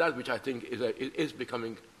 It is that which I think is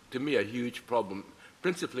becoming, to me, a huge problem,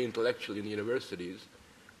 principally intellectually in universities,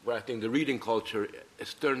 where I think the reading culture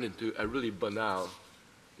has turned into a really banal,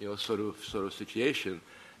 sort of situation.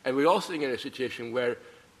 And we're also in a situation where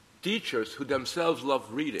teachers who themselves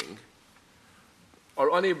love reading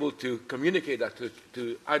are unable to communicate that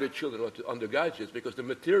to either children or to undergraduates, because the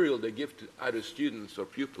material they give to either students or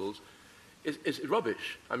pupils is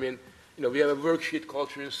rubbish. I mean, we have a worksheet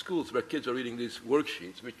culture in schools where kids are reading these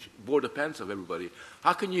worksheets which bore the pants of everybody.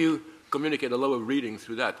 How can you communicate a love of reading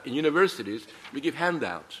through that? In universities, we give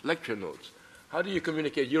handouts, lecture notes. How do you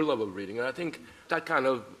communicate your love of reading? And I think that kind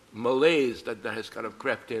of malaise that has kind of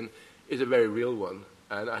crept in is a very real one.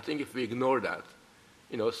 And I think if we ignore that,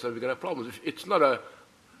 so we're going to have problems. It's not a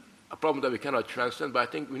problem that we cannot transcend, but I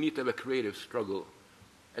think we need to have a creative struggle.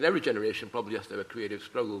 And every generation probably has to have a creative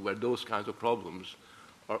struggle where those kinds of problems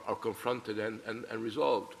are confronted and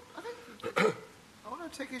resolved. I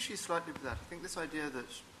want to take issue slightly with that. I think this idea that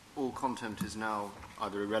all content is now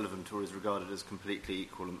either irrelevant or is regarded as completely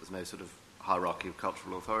equal and there's no sort of hierarchy of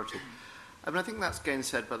cultural authority. I mean, I think that's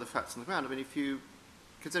gainsaid by the facts on the ground. I mean, if you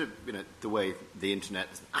consider the way the internet,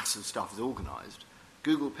 this massive stuff is organised.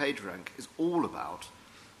 Google PageRank is all about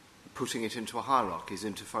putting it into a hierarchy,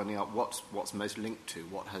 into finding out what's most linked to,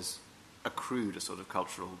 what has accrued a sort of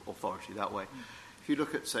cultural authority that way. If you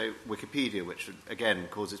look at, say, Wikipedia, which again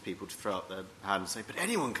causes people to throw up their hand and say, but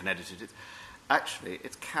anyone can edit it. Actually,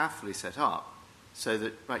 it's carefully set up so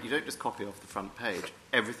that you don't just copy off the front page.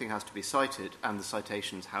 Everything has to be cited, and the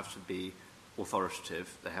citations have to be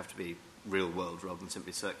authoritative. They have to be real world rather than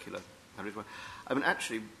simply circular. I mean,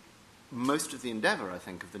 actually, most of the endeavour, I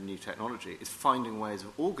think, of the new technology is finding ways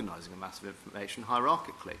of organising a mass of information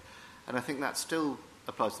hierarchically. And I think that still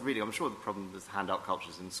applies to reading. I'm sure the problem with handout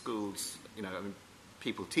cultures in schools,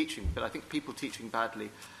 people teaching, but I think people teaching badly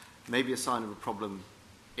may be a sign of a problem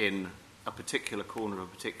in a particular corner of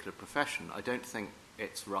a particular profession. I don't think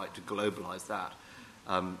it's right to globalise that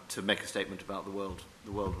to make a statement about the world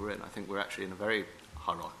we're in. I think we're actually in a very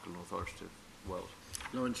hierarchical and authoritative world.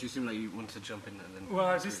 Lawrence, you seem like you wanted to jump in. And then well,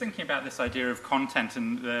 I was just thinking about this idea of content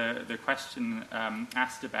and the question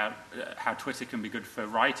asked about how Twitter can be good for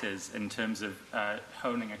writers in terms of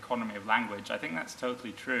honing economy of language. I think that's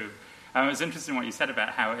totally true. It was interesting what you said about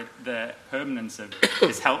how the permanence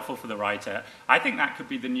is helpful for the writer. I think that could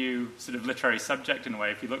be the new sort of literary subject in a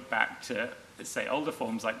way. If you look back to, say, older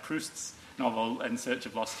forms like Proust's novel In Search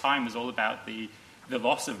of Lost Time was all about the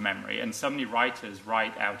loss of memory, and so many writers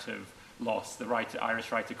write out of loss. The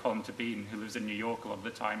Irish writer Colm Tóibín, who lives in New York a lot of the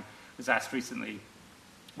time, was asked recently,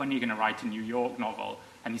 when are you going to write a New York novel?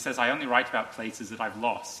 And he says, I only write about places that I've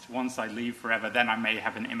lost. Once I leave forever, then I may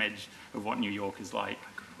have an image of what New York is like.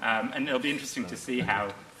 And it'll be interesting to see how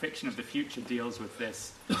fiction of the future deals with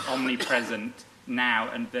this omnipresent now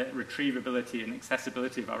and the retrievability and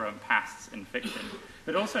accessibility of our own pasts in fiction.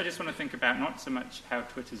 But also I just want to think about not so much how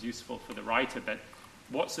Twitter's useful for the writer, but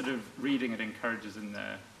what sort of reading it encourages in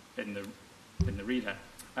the reader.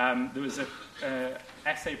 There was an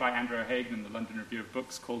essay by Andrew O'Hagan in the London Review of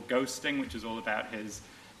Books called Ghosting, which is all about his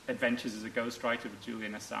adventures as a ghostwriter with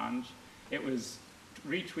Julian Assange. It was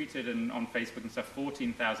retweeted on Facebook and stuff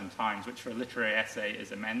 14,000 times, which for a literary essay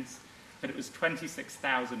is immense, but it was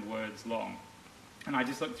 26,000 words long. And I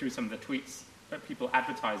just looked through some of the tweets of people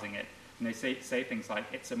advertising it, and they say things like,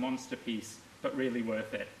 it's a monster piece, but really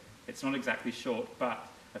worth it. It's not exactly short, but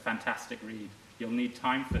a fantastic read. You'll need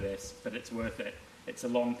time for this, but it's worth it. It's a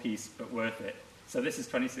long piece, but worth it. So this is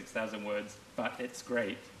 26,000 words, but it's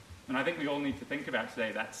great. And I think we all need to think about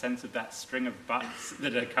today that sense of that string of buts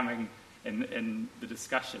that are coming in the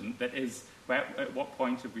discussion, that is, at what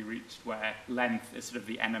point have we reached where length is sort of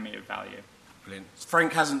the enemy of value? Brilliant.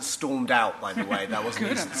 Frank hasn't stormed out, by the way. That wasn't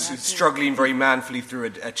he's struggling very manfully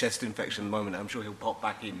through a chest infection at the moment. I'm sure he'll pop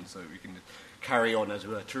back in so we can carry on as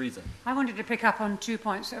we were. Teresa. I wanted to pick up on 2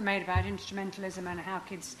 points that were made about instrumentalism and how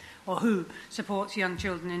who supports young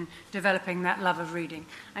children in developing that love of reading.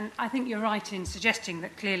 And I think you're right in suggesting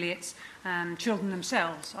that clearly it's children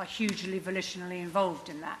themselves are hugely volitionally involved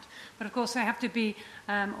in that. But of course they have to be,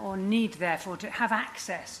 or need therefore, to have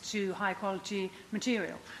access to high quality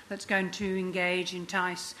material that's going to engage,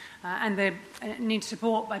 entice, and they need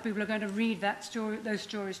support by people who are going to read those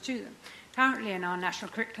stories to them. Currently in our national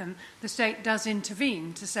curriculum, the state does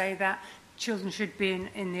intervene to say that children should be,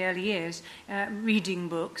 in the early years, reading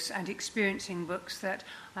books and experiencing books that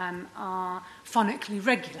are phonically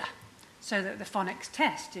regular, so that the phonics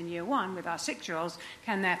test in year 1 with our 6-year-olds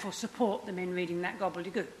can therefore support them in reading that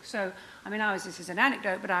gobbledygook. So, I mean, this is an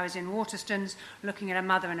anecdote, but I was in Waterstones looking at a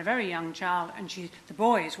mother and a very young child, and the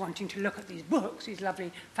boy is wanting to look at these books, these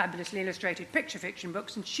lovely, fabulously illustrated picture fiction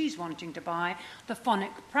books, and she's wanting to buy the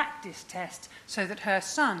phonic practice test so that her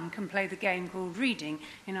son can play the game called reading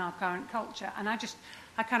in our current culture. And I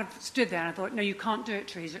kind of stood there and I thought, no, you can't do it,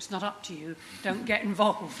 Teresa. It's not up to you. Don't get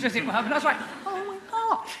involved, as it were. And I was like, oh, my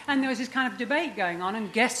God. And there was this kind of debate going on,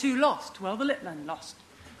 and guess who lost? Well, the Litman lost.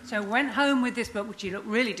 So went home with this book, which he looked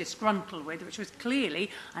really disgruntled with, which was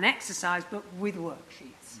clearly an exercise book with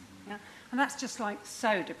worksheets. Yeah? And that's just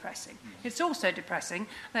so depressing. It's also depressing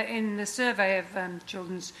that in the survey of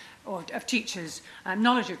of teachers'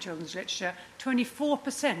 knowledge of children's literature,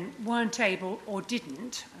 24% weren't able or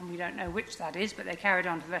didn't, and we don't know which that is, but they carried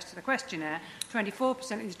on to the rest of the questionnaire. 24%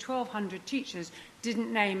 of these 1,200 teachers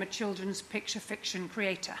didn't name a children's picture fiction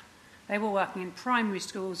creator. They were working in primary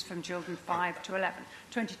schools from children 5 to 11.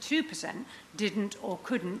 22% didn't or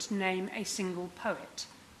couldn't name a single poet.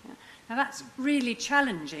 Yeah. Now, that's really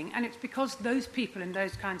challenging, and it's because those people in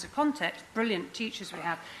those kinds of contexts, brilliant teachers we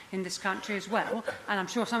have in this country as well, and I'm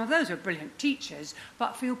sure some of those are brilliant teachers,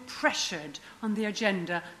 but feel pressured on the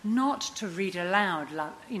agenda not to read aloud,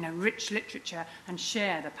 rich literature and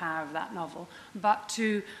share the power of that novel, but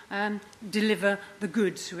to deliver the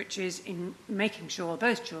goods, which is in making sure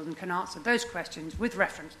those children can answer those questions with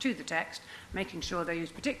reference to the text, making sure they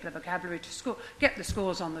use particular vocabulary to get the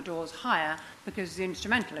scores on the doors higher, because the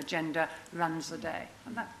instrumental agenda runs the day.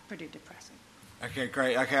 And that's pretty depressing. Okay,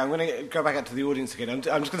 great. Okay, I'm going to go back out to the audience again. I'm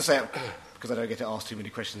just going to say, because I don't get to ask too many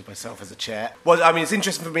questions myself as a chair. Well, I mean, it's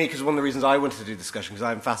interesting for me because one of the reasons I wanted to do the discussion, because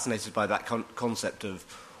I'm fascinated by that concept of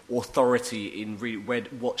authority in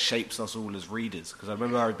what shapes us all as readers. Because I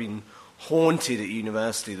remember I'd been haunted at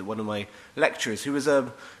university that one of my lecturers, who was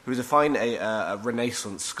a fine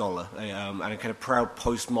Renaissance scholar and a kind of proud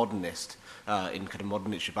postmodernist in kind of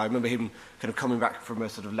modern literature. But I remember him kind of coming back from a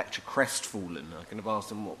sort of lecture crestfallen. I kind of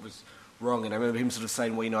asked him what was wrong, and I remember him sort of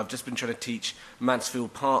saying, well, I've just been trying to teach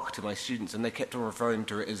Mansfield Park to my students, and they kept on referring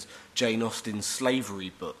to it as Jane Austen's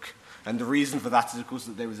slavery book. And the reason for that is, of course,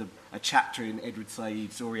 that there was a chapter in Edward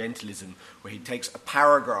Said's Orientalism where he takes a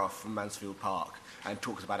paragraph from Mansfield Park and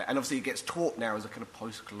talks about it. And obviously it gets taught now as a kind of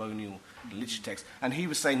post-colonial literature text. And he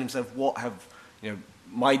was saying to himself, what have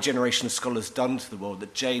my generation of scholars done to the world,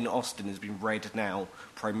 that Jane Austen has been read now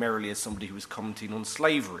primarily as somebody who was commenting on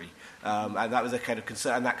slavery. And that was a kind of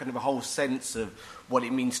concern, and that kind of a whole sense of what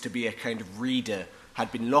it means to be a kind of reader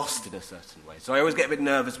had been lost in a certain way. So I always get a bit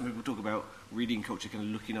nervous when people talk about reading culture kind of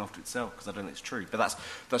looking after itself, because I don't think it's true. But that's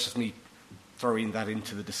just me throwing that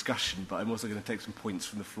into the discussion, but I'm also going to take some points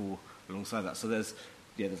from the floor alongside that. So there's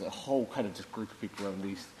a whole kind of just group of people around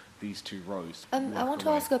these two rows. I want to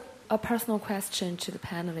ask a personal question to the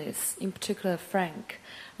panelists, in particular Frank.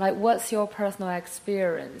 Like, what's your personal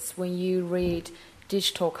experience when you read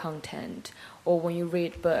digital content or when you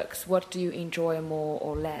read books? What do you enjoy more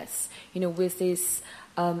or less? With this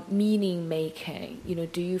meaning making,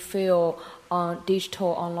 do you feel digital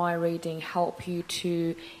online reading help you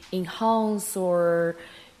to enhance or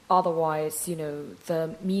otherwise,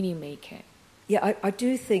 the meaning making? Yeah, I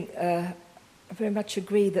do think, I very much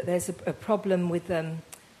agree that there's a problem with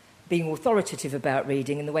being authoritative about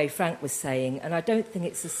reading in the way Frank was saying, and I don't think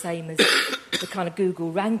it's the same as the kind of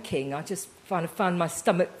Google ranking. I just find my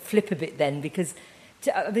stomach flip a bit then, because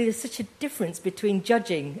there's such a difference between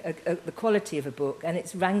judging the quality of a book and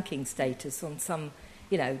its ranking status on some,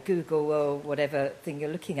 Google or whatever thing you're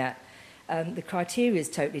looking at. The criteria is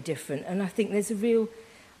totally different, and I think there's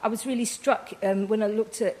I was really struck when I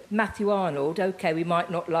looked at Matthew Arnold. Okay, we might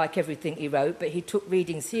not like everything he wrote, but he took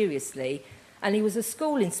reading seriously, and he was a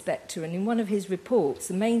school inspector, and in one of his reports,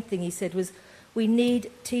 the main thing he said was,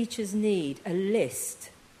 teachers need a list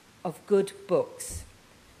of good books.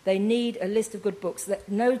 They need a list of good books. That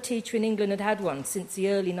no teacher in England had one since the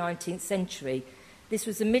early 19th century. This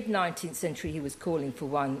was the mid-19th century he was calling for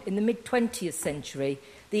one. In the mid-20th century,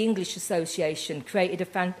 the English Association created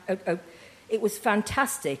it was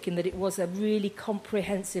fantastic in that it was a really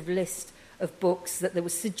comprehensive list of books that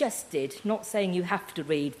was suggested, not saying you have to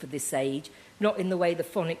read for this age, not in the way the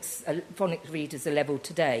phonics readers are levelled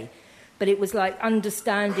today, but it was like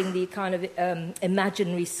understanding the kind of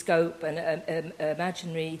imaginary scope and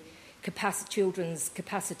imaginary children's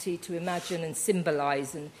capacity to imagine and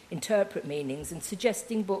symbolise and interpret meanings, and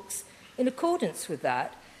suggesting books in accordance with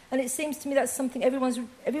that. And it seems to me that's something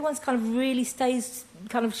everyone's kind of really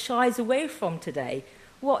shies away from today.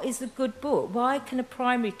 What is a good book? Why can a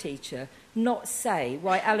primary teacher not say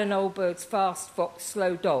why Alan Oldberg's Fast Fox,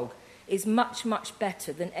 Slow Dog is much, much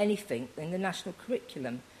better than anything in the national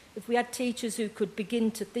curriculum? If we had teachers who could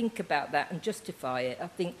begin to think about that and justify it, I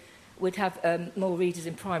think we'd have more readers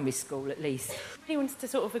in primary school, at least. I really wanted to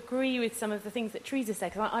sort of agree with some of the things that Teresa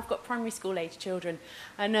said, because I've got primary school-age children,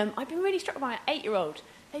 and I've been really struck by an 8-year-old.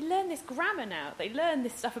 They learn this grammar now. They learn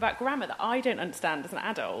this stuff about grammar that I don't understand as an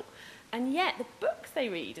adult, and yet the books they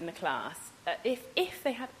read in the class, if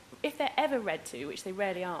they're ever read to, which they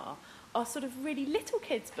rarely are sort of really little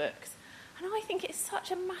kids' books. And I think it's such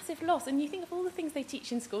a massive loss. And you think of all the things they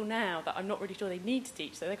teach in school now that I'm not really sure they need to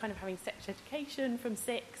teach. So they're kind of having sex education from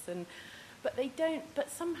 6, but they don't. But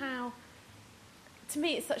somehow, to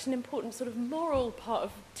me, it's such an important sort of moral part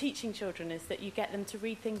of teaching children, is that you get them to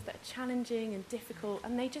read things that are challenging and difficult,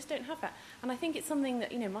 and they just don't have that. And I think it's something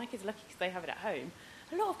that, my kids are lucky because they have it at home.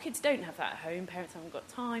 A lot of kids don't have that at home. Parents haven't got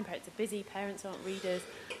time, parents are busy, parents aren't readers.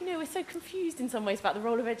 We're so confused in some ways about the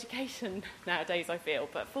role of education nowadays, I feel.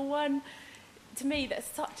 But for one, to me, that's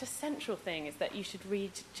such a central thing, is that you should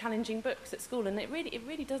read challenging books at school, and it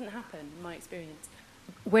really doesn't happen, in my experience.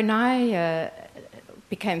 When I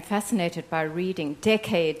became fascinated by reading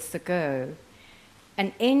decades ago,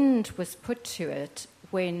 an end was put to it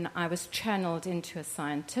when I was channeled into a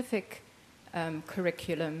scientific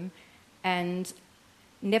curriculum and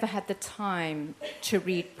never had the time to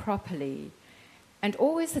read properly. And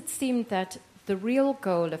always it seemed that the real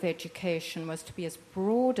goal of education was to be as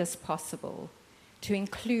broad as possible, to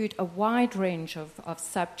include a wide range of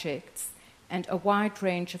subjects and a wide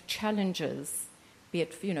range of challenges, be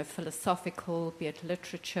it philosophical, be it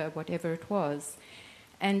literature, whatever it was.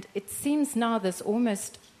 And it seems now there's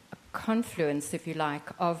almost a confluence, if you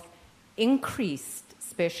like, of increased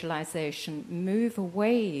specialization, move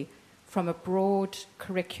away from a broad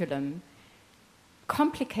curriculum,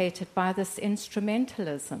 complicated by this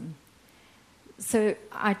instrumentalism. So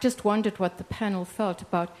I just wondered what the panel felt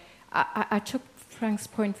about. I took Frank's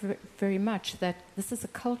point very much that this is a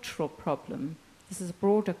cultural problem, this is a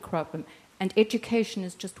broader problem, and education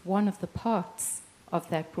is just one of the parts of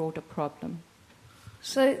that broader problem.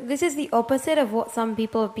 So this is the opposite of what some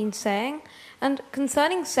people have been saying. And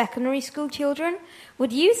concerning secondary school children,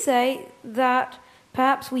 would you say that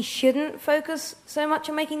perhaps we shouldn't focus so much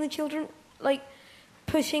on making the children,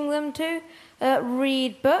 pushing them to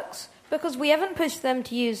read books? Because we haven't pushed them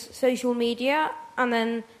to use social media, and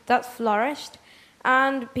then that's flourished.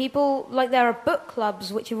 And people, there are book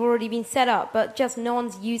clubs which have already been set up, but just no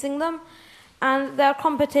one's using them. And there are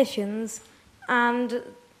competitions, and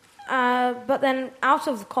but then out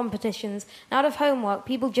of competitions, out of homework,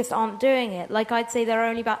 people just aren't doing it. I'd say there are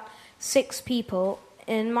only about 6 people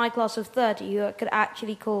in my class of 30 who could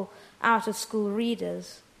actually call out-of-school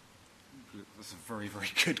readers. That's a very, very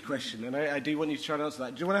good question, and I do want you to try and answer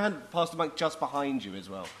that. Do you want to pass the mic just behind you as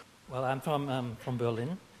well? Well, I'm from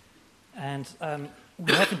Berlin, and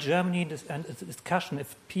we have in Germany a discussion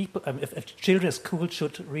if children at school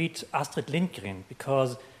should read Astrid Lindgren,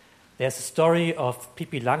 because there's a story of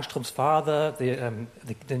Pippi Langström's father, the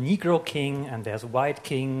Negro king, and there's a white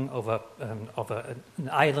king over an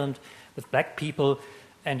island with black people,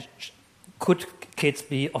 and could kids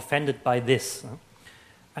be offended by this?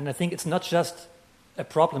 And I think it's not just a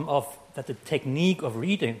problem of that the technique of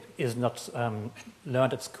reading is not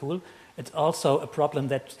learned at school. It's also a problem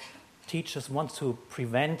that teachers want to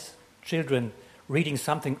prevent children reading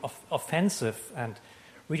something offensive and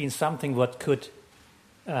reading something what could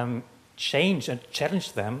change and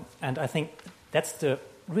challenge them. And I think that's the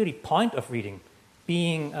really point of reading,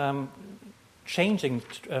 being changing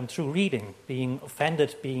through reading, being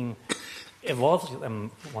offended, being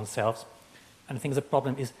evolving oneself. And I think the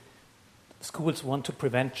problem is schools want to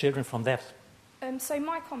prevent children from that. So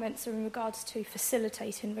my comments are in regards to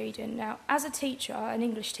facilitating reading. Now, as a teacher, an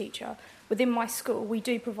English teacher, within my school, we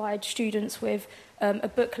do provide students with a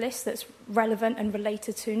book list that's relevant and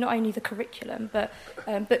related to not only the curriculum, but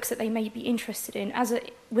books that they may be interested in.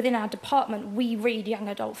 Within our department, we read young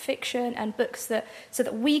adult fiction and books so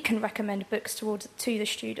that we can recommend books to the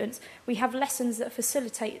students. We have lessons that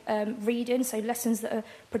facilitate reading, so lessons that are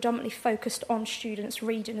predominantly focused on students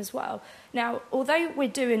reading as well. Now, although we're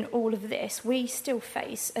doing all of this, we still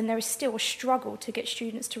face, and there is still a struggle to get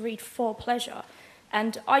students to read for pleasure.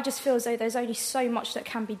 And I just feel as though there's only so much that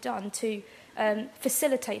can be done to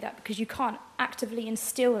facilitate that, because you can't actively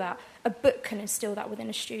instill that. A book can instill that within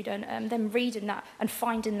a student, them reading that and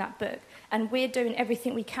finding that book. And we're doing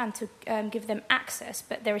everything we can to give them access,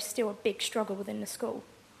 but there is still a big struggle within the school.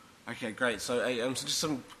 Okay, great. So just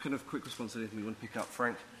some kind of quick response to anything you want to pick up,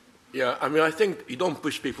 Frank? Yeah, I mean, I think you don't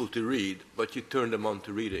push people to read, but you turn them on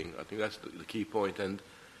to reading. I think that's the key point. And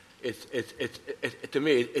to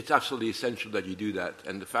me, it's absolutely essential that you do that.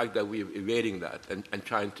 And the fact that we're evading that and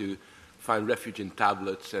trying to find refuge in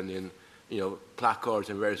tablets and in placards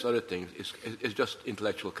and various other things is just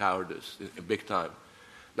intellectual cowardice, big time.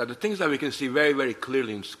 Now, the things that we can see very, very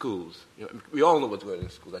clearly in schools, we all know what's going on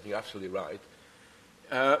in schools, I think you're absolutely right,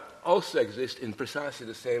 also exist in precisely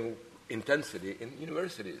the same intensity in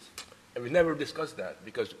universities. And we never discussed that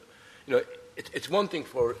because, it's one thing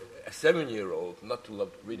for a 7-year-old not to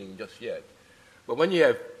love reading just yet. But when you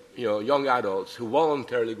have, young adults who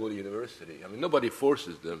voluntarily go to university, I mean, nobody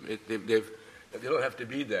forces them. They don't have to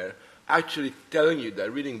be there. Actually telling you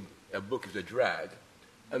that reading a book is a drag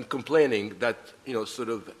and complaining that, sort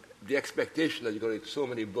of the expectation that you're going to read so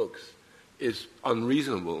many books is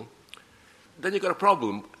unreasonable, then you've got a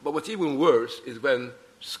problem. But what's even worse is when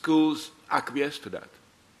schools acquiesce to that.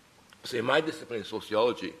 So in my discipline in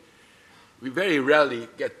sociology, we very rarely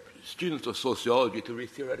get students of sociology to read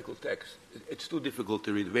theoretical texts. It's too difficult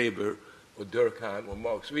to read Weber or Durkheim or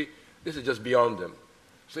Marx. This is just beyond them.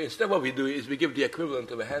 So instead what we do is we give the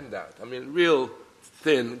equivalent of a handout. I mean, real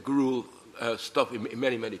thin, gruel stuff in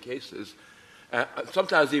many, many cases.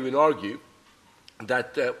 Sometimes even argue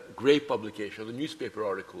that grey publications, the newspaper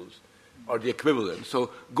articles, are the equivalent.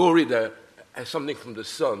 So go read something from The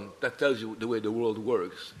Sun that tells you the way the world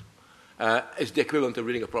works. It's the equivalent of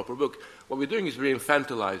reading a proper book. What we're doing is we're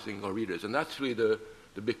infantilizing our readers, and that's really the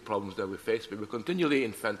big problems that we face. We're continually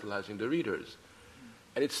infantilizing the readers.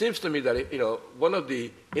 And it seems to me that one of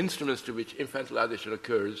the instruments to which infantilization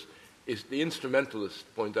occurs is the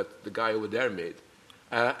instrumentalist point that the guy over there made,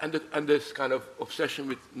 and this kind of obsession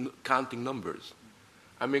with counting numbers.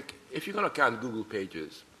 I mean, if you're going to count Google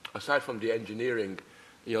pages, aside from the engineering,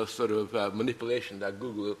 sort of manipulation that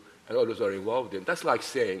Google and others are involved in, that's like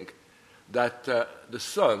saying that the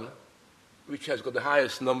Sun, which has got the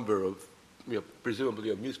highest number of, presumably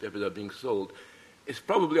of newspapers that are being sold, is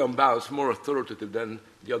probably on balance more authoritative than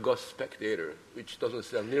the August Spectator, which doesn't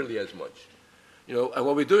sell nearly as much. And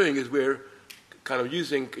what we're doing is we're kind of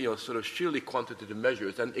using, sort of sheerly quantitative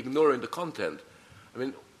measures and ignoring the content. I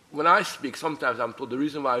mean, when I speak, sometimes I'm told the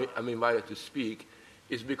reason why I'm invited to speak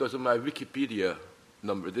is because of my Wikipedia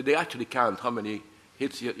number. They actually count how many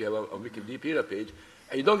hits you have on a Wikipedia page,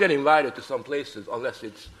 and you don't get invited to some places unless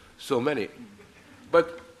it's so many.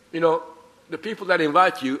 But, the people that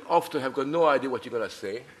invite you often have got no idea what you're going to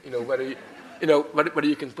say, whether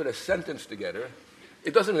you can put a sentence together.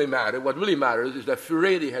 It doesn't really matter. What really matters is that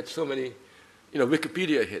Furedi had so many,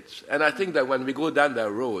 Wikipedia hits. And I think that when we go down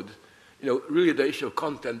that road, really the issue of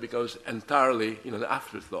content becomes entirely, an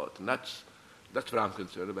afterthought. And that's what I'm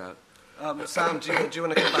concerned about. Sam, do you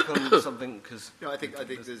want to come back on something? Cause I think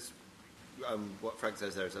there's, what Frank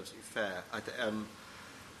says there is absolutely fair.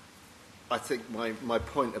 I think my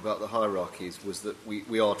point about the hierarchies was that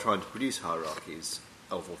we are trying to produce hierarchies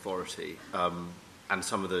of authority, and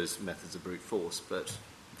some of those methods of brute force. But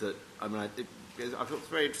I thought it's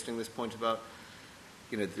very interesting, this point about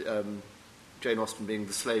Jane Austen being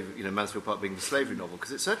the slave, Mansfield Park being the slavery novel,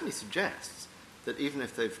 because it certainly suggests that even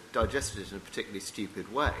if they've digested it in a particularly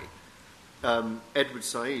stupid way, Edward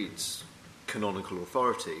Said's canonical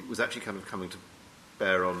authority was actually kind of coming to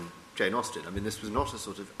bear on Jane Austen. I mean, this was not a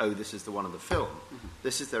sort of, this is the one of the film. Mm-hmm.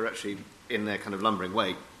 This is they're actually, in their kind of lumbering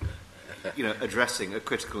way, addressing a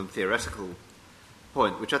critical and theoretical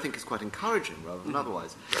point, which I think is quite encouraging rather than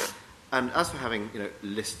otherwise. And as for having,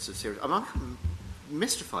 lists of series, I'm kind of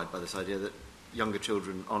mystified by this idea that younger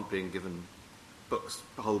children aren't being given books,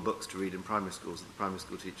 whole books to read in primary schools, that the primary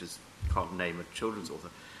school teachers can't name a children's author.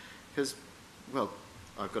 Because,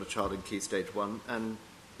 I've got a child in Key Stage 1, and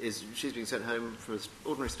she's being sent home from an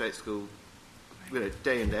ordinary state school,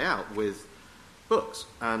 day in, day out with books,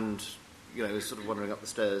 and, sort of wandering up the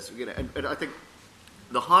stairs, and I think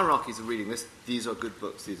the hierarchies of reading this, these are good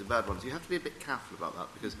books, these are bad ones. You have to be a bit careful about that,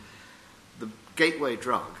 because the gateway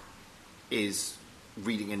drug is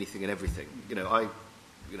reading anything and everything.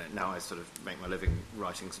 Now I sort of make my living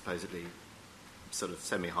writing supposedly sort of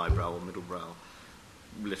semi-highbrow or middle-brow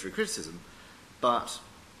literary criticism, but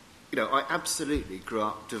I absolutely grew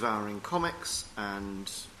up devouring comics and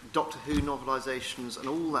Doctor Who novelizations and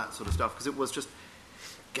all that sort of stuff, because it was just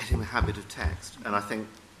getting the habit of text. And I think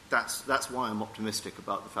that's why I'm optimistic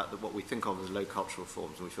about the fact that what we think of as low cultural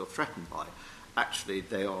forms and we feel threatened by, actually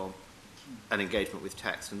they are an engagement with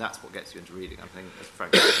text, and that's what gets you into reading. I think, as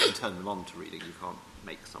Frank said, you can turn them on to reading, you can't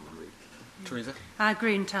make someone read. Teresa? I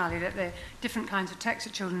agree entirely that the different kinds of text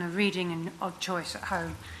that children are reading and of choice at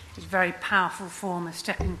home is a very powerful form of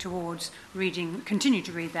stepping towards reading, continue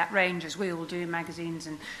to read that range, as we all do, magazines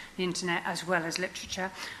and the internet, as well as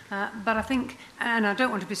literature. But I think, and I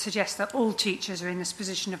don't want to suggest that all teachers are in this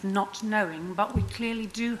position of not knowing, but we clearly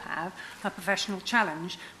do have a professional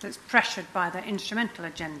challenge that's pressured by the instrumental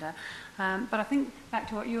agenda. But I think, back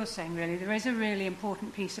to what you were saying, really, there is a really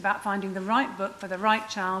important piece about finding the right book for the right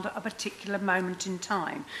child at a particular moment in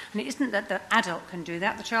time. And it isn't that the adult can do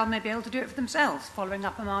that. The child may be able to do it for themselves, following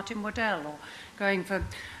up a Martin Waddell or going for,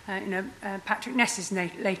 Patrick Ness's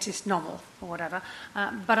latest novel or whatever.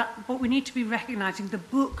 But we need to be recognising the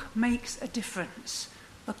book makes a difference.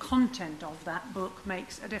 The content of that book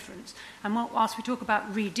makes a difference. And whilst we talk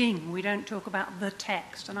about reading, we don't talk about the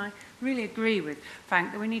text. And I really agree with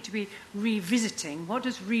Frank that we need to be revisiting what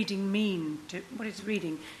does reading mean, what is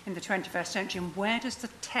reading in the 21st century, and where does the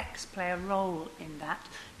text play a role in that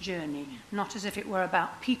journey, not as if it were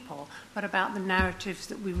about people, but about the narratives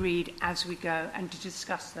that we read as we go and to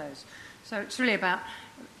discuss those. So it's really about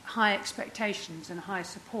high expectations and high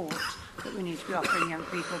support that we need to be offering young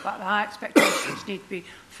people, but the high expectations need to be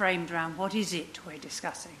framed around what is it we're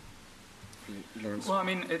discussing. Lawrence? Well, I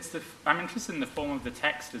mean, I'm interested in the form of the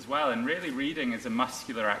text as well, and really reading is a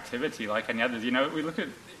muscular activity like any others. You know,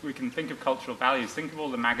 we can think of cultural values. Think of all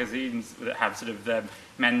the magazines that have sort of the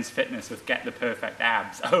men's fitness with get the perfect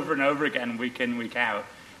abs over and over again, week in, week out.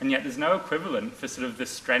 And yet there's no equivalent for sort of the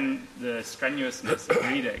strenuousness of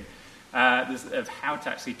reading, of how to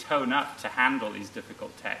actually tone up to handle these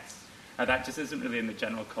difficult texts. That just isn't really in the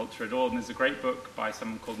general culture at all. And there's a great book by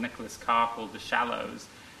someone called Nicholas Carr called The Shallows,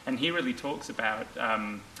 and he really talks about,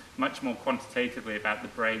 much more quantitatively, about the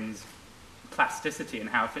brain's plasticity and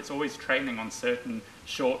how if it's always training on certain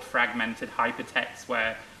short, fragmented hypertexts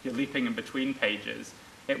where you're leaping in between pages,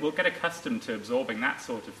 it will get accustomed to absorbing that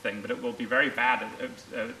sort of thing, but it will be very bad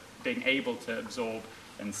at being able to absorb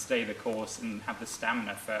and stay the course and have the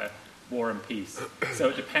stamina for War and Peace. So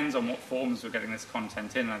it depends on what forms we're getting this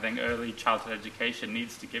content in. I think early childhood education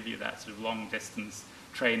needs to give you that sort of long-distance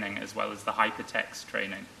training as well as the hypertext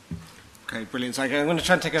training. Okay, brilliant. So I'm going to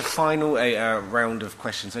try and take a final round of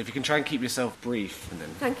questions. So if you can try and keep yourself brief. And then...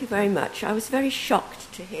 Thank you very much. I was very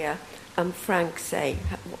shocked to hear Frank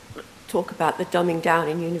talk about the dumbing down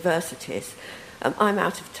in universities. I'm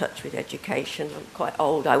out of touch with education. I'm quite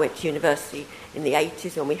old. I went to university in the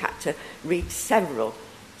 80s when we had to read several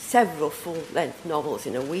full-length novels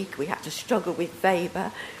in a week. We had to struggle with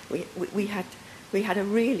Weber. We had a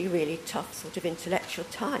really, really tough sort of intellectual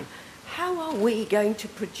time. How are we going to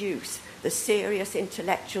produce the serious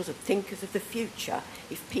intellectuals and thinkers of the future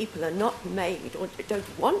if people are not made or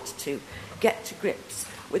don't want to get to grips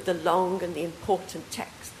with the long and the important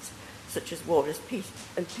texts, such as War and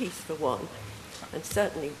Peace for one, and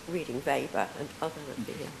certainly reading Weber and other of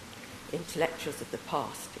the intellectuals of the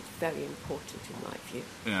past is very important in my view.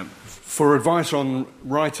 Yeah. For advice on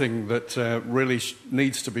writing that really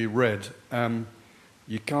needs to be read,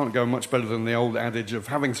 you can't go much better than the old adage of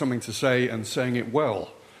having something to say and saying it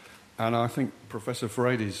well. And I think Professor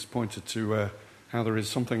Freides pointed to how there is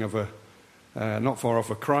something of a, not far off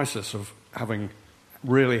a crisis of having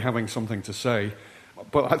something to say.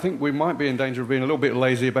 But I think we might be in danger of being a little bit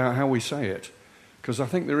lazy about how we say it. Because I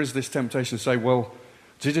think there is this temptation to say, well,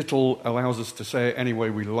 digital allows us to say it any way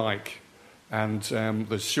we like. And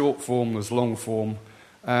there's short form, there's long form.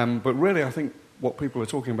 But really, I think what people are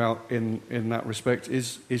talking about in that respect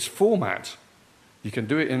is format. You can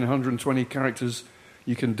do it in 120 characters.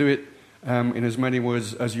 You can do it in as many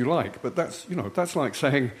words as you like. But that's like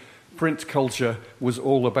saying print culture was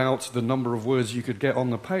all about the number of words you could get on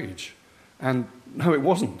the page. And no, it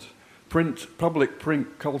wasn't. Public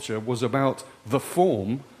print culture was about the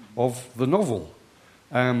form of the novel.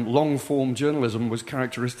 Long-form journalism was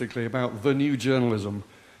characteristically about the new journalism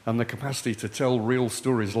and the capacity to tell real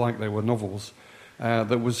stories like they were novels.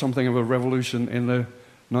 That was something of a revolution in the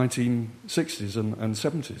 1960s and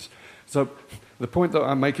 70s. So the point that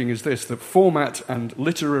I'm making is this, that format and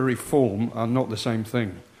literary form are not the same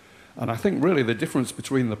thing. And I think really the difference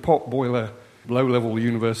between the pot-boiler low-level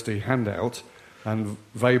university handout and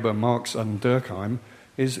Weber, Marx and Durkheim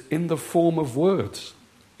is in the form of words.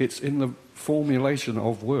 It's in the formulation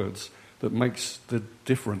of words that makes the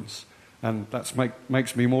difference. And that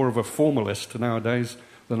makes me more of a formalist nowadays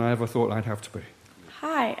than I ever thought I'd have to be.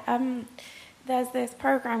 Hi. There's this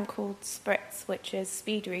program called Spritz, which is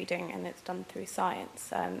speed reading, and it's done through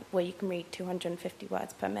science, where you can read 250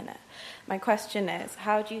 words per minute. My question is,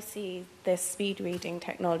 how do you see this speed reading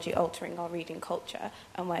technology altering our reading culture,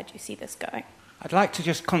 and where do you see this going? I'd like to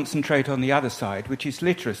just concentrate on the other side, which is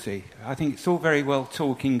literacy. I think it's all very well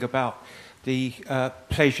talking about the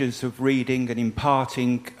pleasures of reading and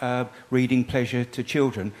imparting reading pleasure to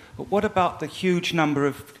children. But what about the huge number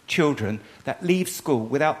of children that leave school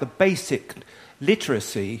without the basic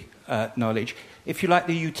literacy knowledge, if you like,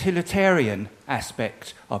 the utilitarian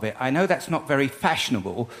aspect of it? I know that's not very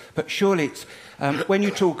fashionable, but surely it's... when you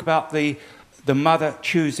talk about the mother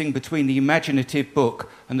choosing between the imaginative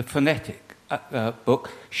book and the phonetic book,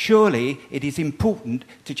 surely it is important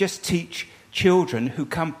to just teach children who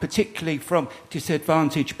come particularly from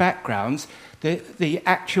disadvantaged backgrounds the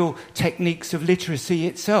actual techniques of literacy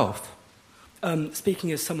itself.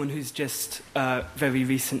 Speaking as someone who's just very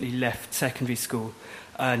recently left secondary school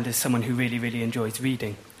and as someone who really, really enjoys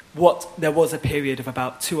reading, there was a period of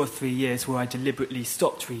about 2 or 3 years where I deliberately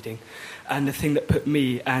stopped reading, and the thing that put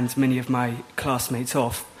me and many of my classmates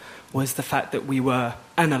off was the fact that we were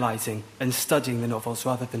analysing and studying the novels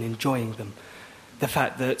rather than enjoying them. The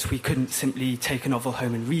fact that we couldn't simply take a novel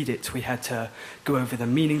home and read it. We had to go over the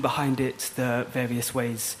meaning behind it, the various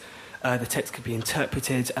ways the text could be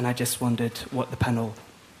interpreted, and I just wondered what the panel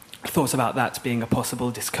thought about that being a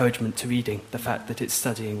possible discouragement to reading, the fact that it's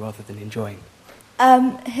studying rather than enjoying.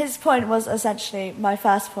 His point was essentially my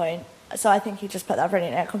first point, So I think he just put that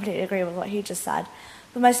brilliantly. I completely agree with what he just said.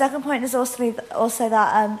 But my second point is also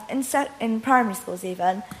that in primary schools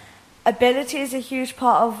even, ability is a huge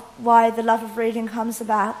part of why the love of reading comes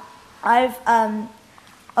about. I've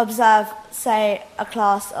observed, say, a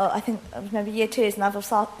class, or I think maybe year 2s, and I've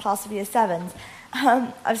observed a class of year 7s.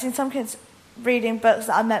 I've seen some kids reading books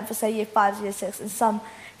that are meant for, say, year 5s, year 6, and some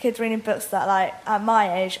kids reading books that, like, at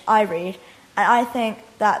my age, I read. And I think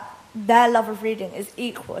that their love of reading is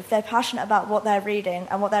equal. If they're passionate about what they're reading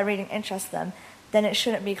and what they're reading interests them, then it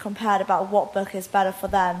shouldn't be compared about what book is better for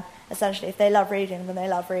them. Essentially, if they love reading, then they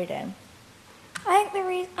love reading. I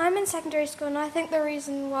think I'm in secondary school, and I think the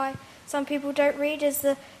reason why some people don't read is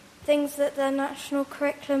the things that the national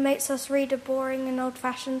curriculum makes us read are boring and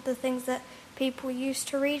old-fashioned, the things that people used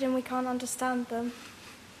to read, and we can't understand them.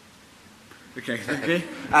 Okay, thank you.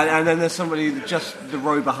 And then there's somebody just the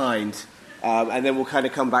row behind, and then we'll kind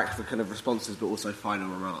of come back to the kind of responses, but also final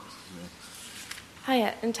remarks.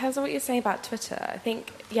 Hiya. In terms of what you're saying about Twitter, I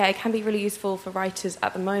think, it can be really useful for writers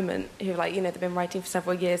at the moment who, they've been writing for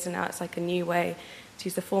several years and now it's like a new way to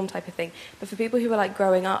use the form type of thing. But for people who are,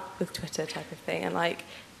 growing up with Twitter type of thing and,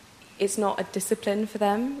 it's not a discipline for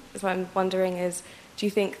them, so what I'm wondering is, do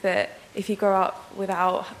you think that if you grow up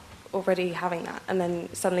without already having that and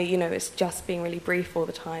then suddenly, it's just being really brief all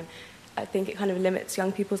the time, I think it kind of limits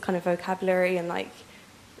young people's kind of vocabulary and,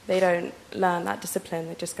 they don't learn that discipline.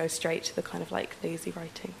 They just go straight to the kind of lazy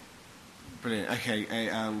writing. Brilliant. Okay,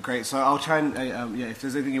 great. So I'll try and if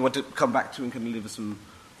there's anything you want to come back to and kind of leave us some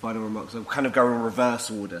final remarks, I'll kind of go in reverse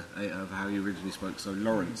order of how you originally spoke. So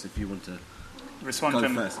Lawrence, if you want to respond go to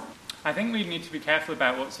first. I think we need to be careful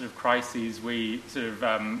about what sort of crises we sort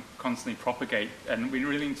of constantly propagate, and we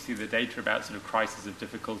really need to see the data about sort of crises of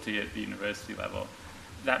difficulty at the university level.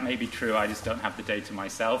 That may be true, I just don't have the data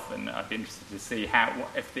myself, and I'd be interested to see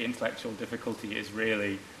if the intellectual difficulty is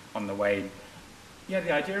really on the wane. Yeah,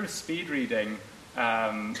 the idea of speed reading,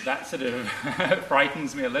 that sort of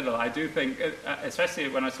frightens me a little. I do think, especially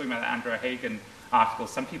when I was talking about the Andrea Hagen article,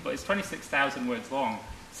 some people, it's 26,000 words long.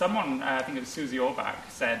 Someone, I think it was Susie Orbach,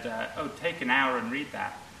 said, take an hour and read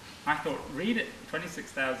that. I thought, read it,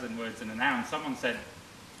 26,000 words in an hour, and someone said,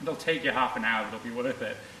 it'll take you half an hour, but it'll be worth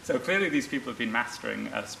it. So clearly these people have been mastering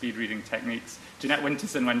speed reading techniques. Jeanette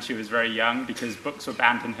Winterson, when she was very young, because books were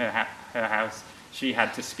banned in her house, she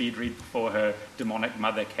had to speed read before her demonic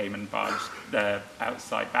mother came and barged the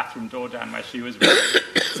outside bathroom door down where she was reading.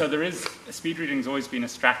 So speed reading has always been a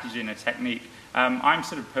strategy and a technique. I'm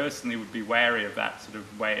sort of personally would be wary of that sort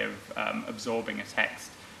of way of absorbing a text,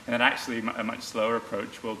 and that actually a much slower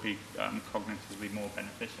approach will be cognitively more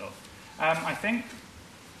beneficial. I think,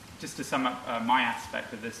 just to sum up my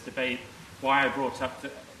aspect of this debate, why I brought up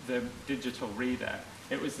the digital reader,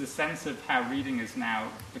 it was the sense of how reading has now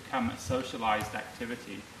become a socialized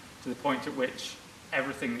activity, to the point at which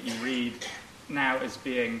everything that you read now is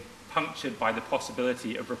being punctured by the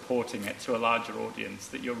possibility of reporting it to a larger audience,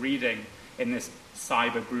 that you're reading in this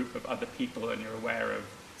cyber group of other people and you're aware of,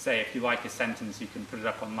 say, if you like a sentence, you can put it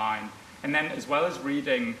up online. And then as well as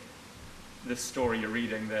reading the story you're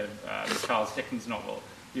reading, the Charles Dickens novel,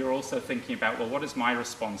 you're also thinking about, well, what has my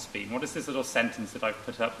response been? What is this little sentence that I've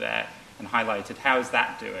put up there and highlighted? How is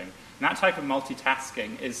that doing? And that type of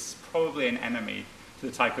multitasking is probably an enemy to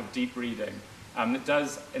the type of deep reading that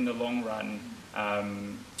does, in the long run,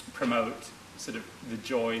 promote sort of the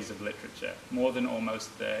joys of literature, more than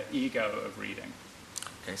almost the ego of reading.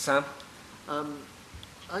 Okay, Sam?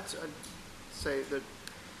 I'd say that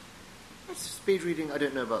speed reading, I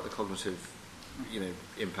don't know about the cognitive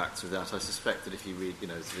impacts of that. I suspect that if you read,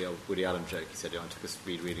 as the old Woody Allen joke, he said, I took a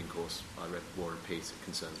speed reading course, I read War and Peace, it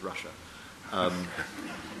concerns Russia. I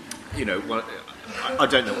don't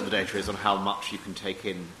know what the data is on how much you can take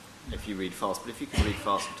in if you read fast, but if you can read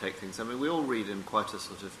fast and take things, we all read in quite a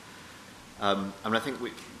sort of, I think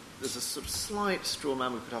there's a sort of slight straw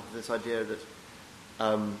man we put up with this idea that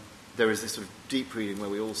there is this sort of deep reading where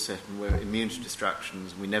we all sit and we're immune to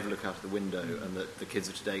distractions and we never look out of the window and that the kids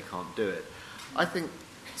of today can't do it. I think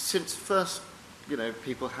since first,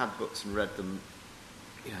 people had books and read them,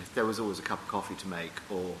 there was always a cup of coffee to make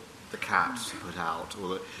or the cat to put out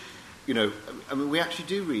or we actually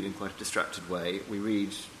do read in quite a distracted way. We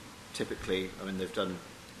read typically, they've done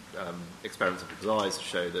experiments of people's eyes to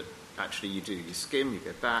show that actually you skim, you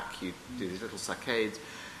go back, you do these little saccades.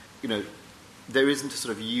 There isn't a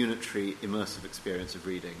sort of unitary, immersive experience of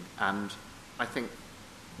reading. And I think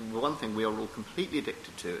the one thing we are all completely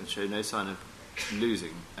addicted to and show no sign of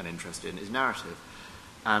losing an interest in is narrative.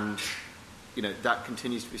 And, that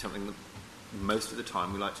continues to be something that most of the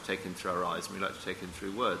time we like to take in through our eyes and we like to take in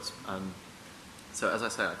through words. So as I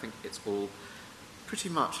say, I think it's all pretty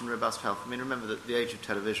much in robust health. I mean, remember that the age of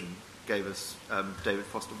television gave us David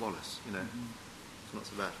Foster Wallace, you know. It's not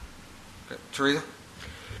so bad. Okay. Teresa?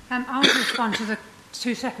 I want to respond to the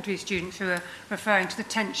two secondary students who were referring to the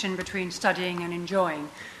tension between studying and enjoying.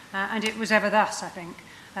 And it was ever thus, I think.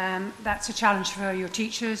 That's a challenge for your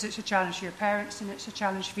teachers, it's a challenge for your parents, and it's a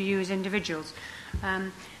challenge for you as individuals.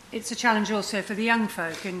 It's a challenge also for the young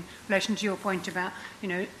folk in relation to your point about,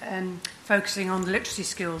 focusing on the literacy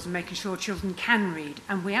skills and making sure children can read.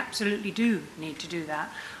 And we absolutely do need to do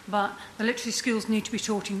that. But the literacy skills need to be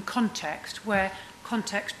taught in context, where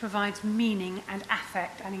context provides meaning and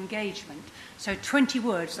affect and engagement. So 20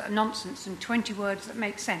 words that are nonsense and 20 words that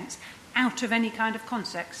make sense out of any kind of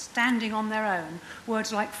context, standing on their own,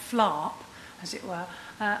 words like flarp, as it were,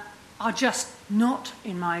 are just not,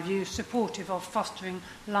 in my view, supportive of fostering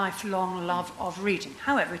lifelong love of reading.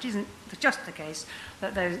 However, it isn't just the case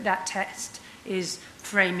that that test is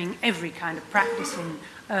framing every kind of practice in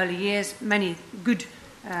early years. Many good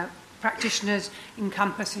practitioners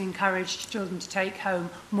encompass and encourage children to take home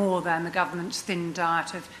more than the government's thin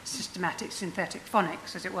diet of systematic synthetic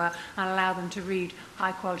phonics, as it were, and allow them to read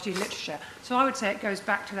high-quality literature. So I would say it goes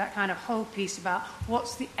back to that kind of whole piece about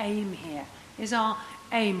what's the aim here. Is our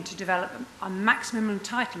aim to develop a maximum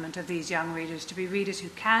entitlement of these young readers to be readers who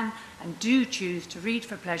can and do choose to read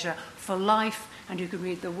for pleasure, for life, and who can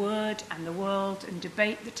read the word and the world and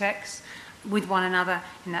debate the text with one another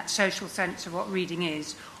in that social sense of what reading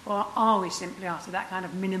is? Or are we simply after that kind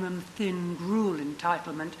of minimum thin gruel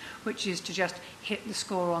entitlement, which is to just hit the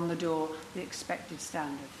score on the door, the expected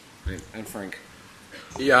standard? And Frank?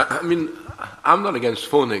 Yeah, I mean, I'm not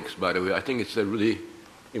against phonics, by the way. I think it's a really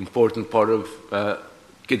important part of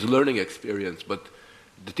kids' learning experience, but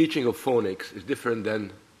the teaching of phonics is different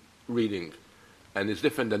than reading, and it's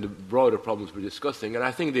different than the broader problems we're discussing. And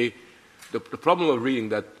I think the problem of reading,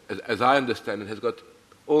 that, as I understand it, has got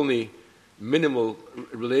only minimal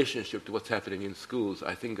relationship to what's happening in schools.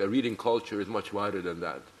 I think a reading culture is much wider than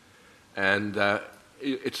that. And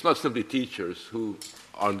it's not simply teachers who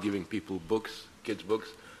aren't giving people books, kids books.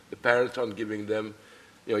 The parents aren't giving them.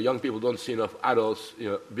 Young people don't see enough adults,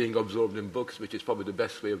 being absorbed in books, which is probably the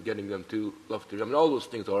best way of getting them to love to read. I mean, all those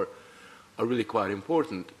things are really quite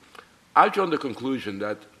important. I've drawn the conclusion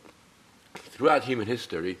that throughout human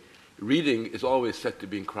history, reading is always said to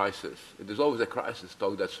be in crisis. There's always a crisis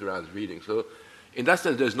talk that surrounds reading. So in that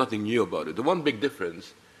sense, there's nothing new about it. The one big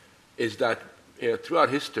difference is that throughout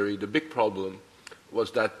history, the big problem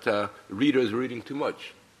was that readers were reading too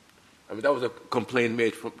much. I mean, that was a complaint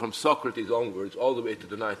made from Socrates onwards all the way to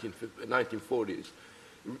the 1940s.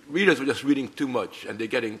 Readers were just reading too much, and they're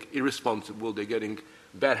getting irresponsible, they're getting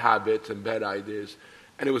bad habits and bad ideas,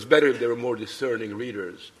 and it was better if they were more discerning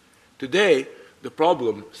readers. Today, the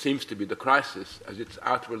problem seems to be, the crisis, as it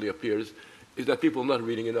outwardly appears, is that people are not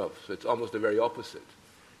reading enough. So it's almost the very opposite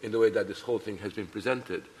in the way that this whole thing has been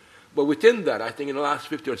presented. But within that, I think in the last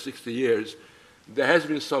 50 or 60 years, there has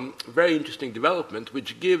been some very interesting development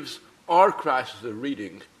which gives our crisis of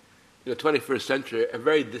reading in the 21st century a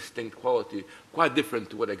very distinct quality, quite different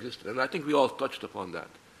to what existed. And I think we all touched upon that.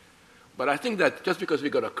 But I think that just because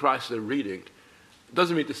we've got a crisis of reading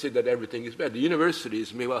doesn't mean to say that everything is bad. The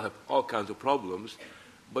universities may well have all kinds of problems,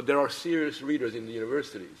 but there are serious readers in the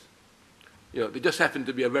universities. They just happen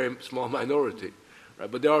to be a very small minority.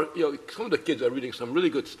 Right? But there are, some of the kids are reading some really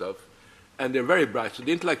good stuff, and they're very bright, so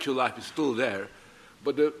the intellectual life is still there.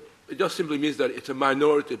 But it just simply means that it's a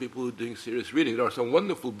minority of people who are doing serious reading. There are some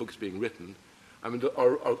wonderful books being written. I mean,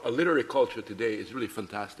 our literary culture today is really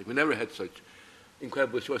fantastic. We never had such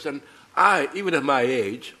incredible choice. And I, even at my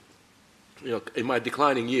age, in my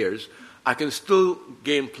declining years, I can still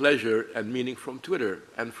gain pleasure and meaning from Twitter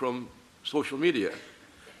and from social media.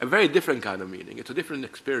 A very different kind of meaning. It's a different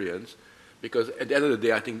experience because at the end of the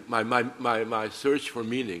day, I think my search for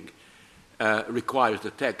meaning requires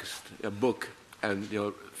the text, a book, and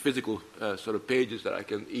physical sort of pages that I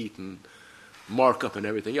can eat and mark up and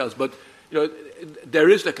everything else. But there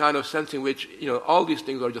is the kind of sense in which all these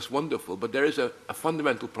things are just wonderful, but there is a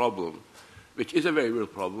fundamental problem, which is a very real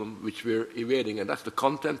problem, which we're evading, and that's the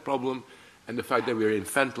content problem and the fact that we're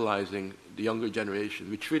infantilizing the younger generation.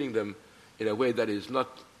 We're treating them in a way that is not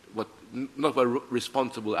what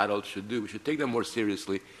responsible adults should do. We should take them more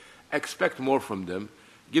seriously, expect more from them,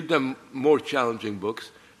 give them more challenging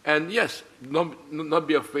books, and yes, not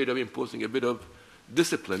be afraid of imposing a bit of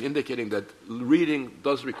discipline, indicating that reading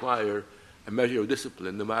does require a measure of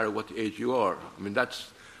discipline no matter what age you are. I mean,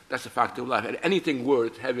 that's a fact of life. And anything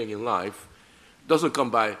worth having in life doesn't come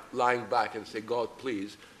by lying back and say, God,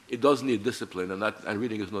 please. It does need discipline, and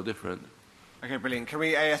reading is no different. Okay, brilliant. Can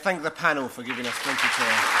we thank the panel for giving us plenty to...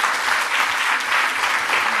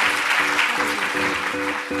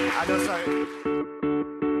 And also,